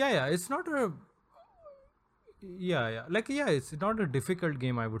 Yeah. It's not a. Yeah. It's not a difficult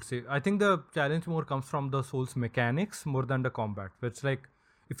game, I would say. I think the challenge more comes from the Souls mechanics more than the combat. It's like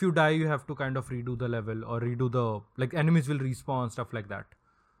if you die, you have to kind of redo the level or redo the like enemies will respawn, stuff like that.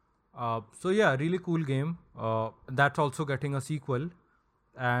 So yeah, really cool game. That's also getting a sequel,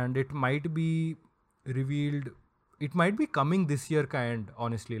 and it might be revealed. It might be coming this year,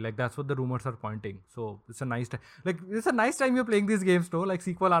 honestly. Like that's what the rumors are pointing. So it's a nice time. Like it's a nice time you're playing these games, though. Like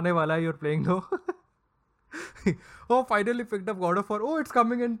sequel aane wala you're playing though. Oh, finally picked up God of War. Oh, it's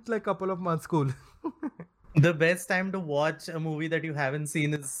coming in like couple of months. Cool. The best time to watch a movie that you haven't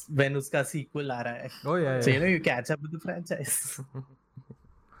seen is when uska sequel aa raha hai. Oh yeah, So yeah. you catch up with the franchise.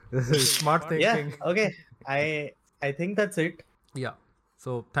 Smart thinking. Yeah. Okay. I think that's it. Yeah.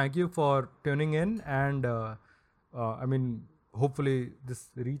 So thank you for tuning in, and I mean, hopefully this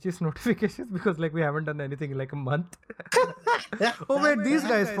reaches notifications because like we haven't done anything in like a month. Oh wait, these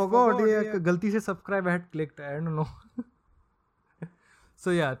guys forgot. Yeah, galti se subscribe I had clicked. I don't know. So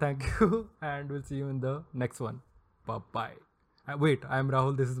yeah, thank you, and we'll see you in the next one. Bye bye. Wait, I'm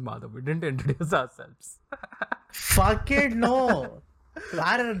Rahul. This is Madhav. We didn't introduce ourselves. Fuck it, no.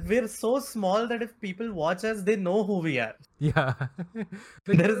 We're so small that if people watch us, they know who we are. Yeah.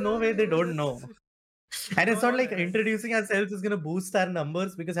 There is no way they don't know. And it's not like introducing ourselves is going to boost our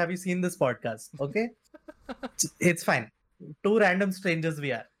numbers because have you seen this podcast? Okay. It's fine. Two random strangers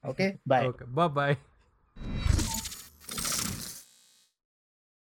we are. Okay. Bye. Okay. Bye bye.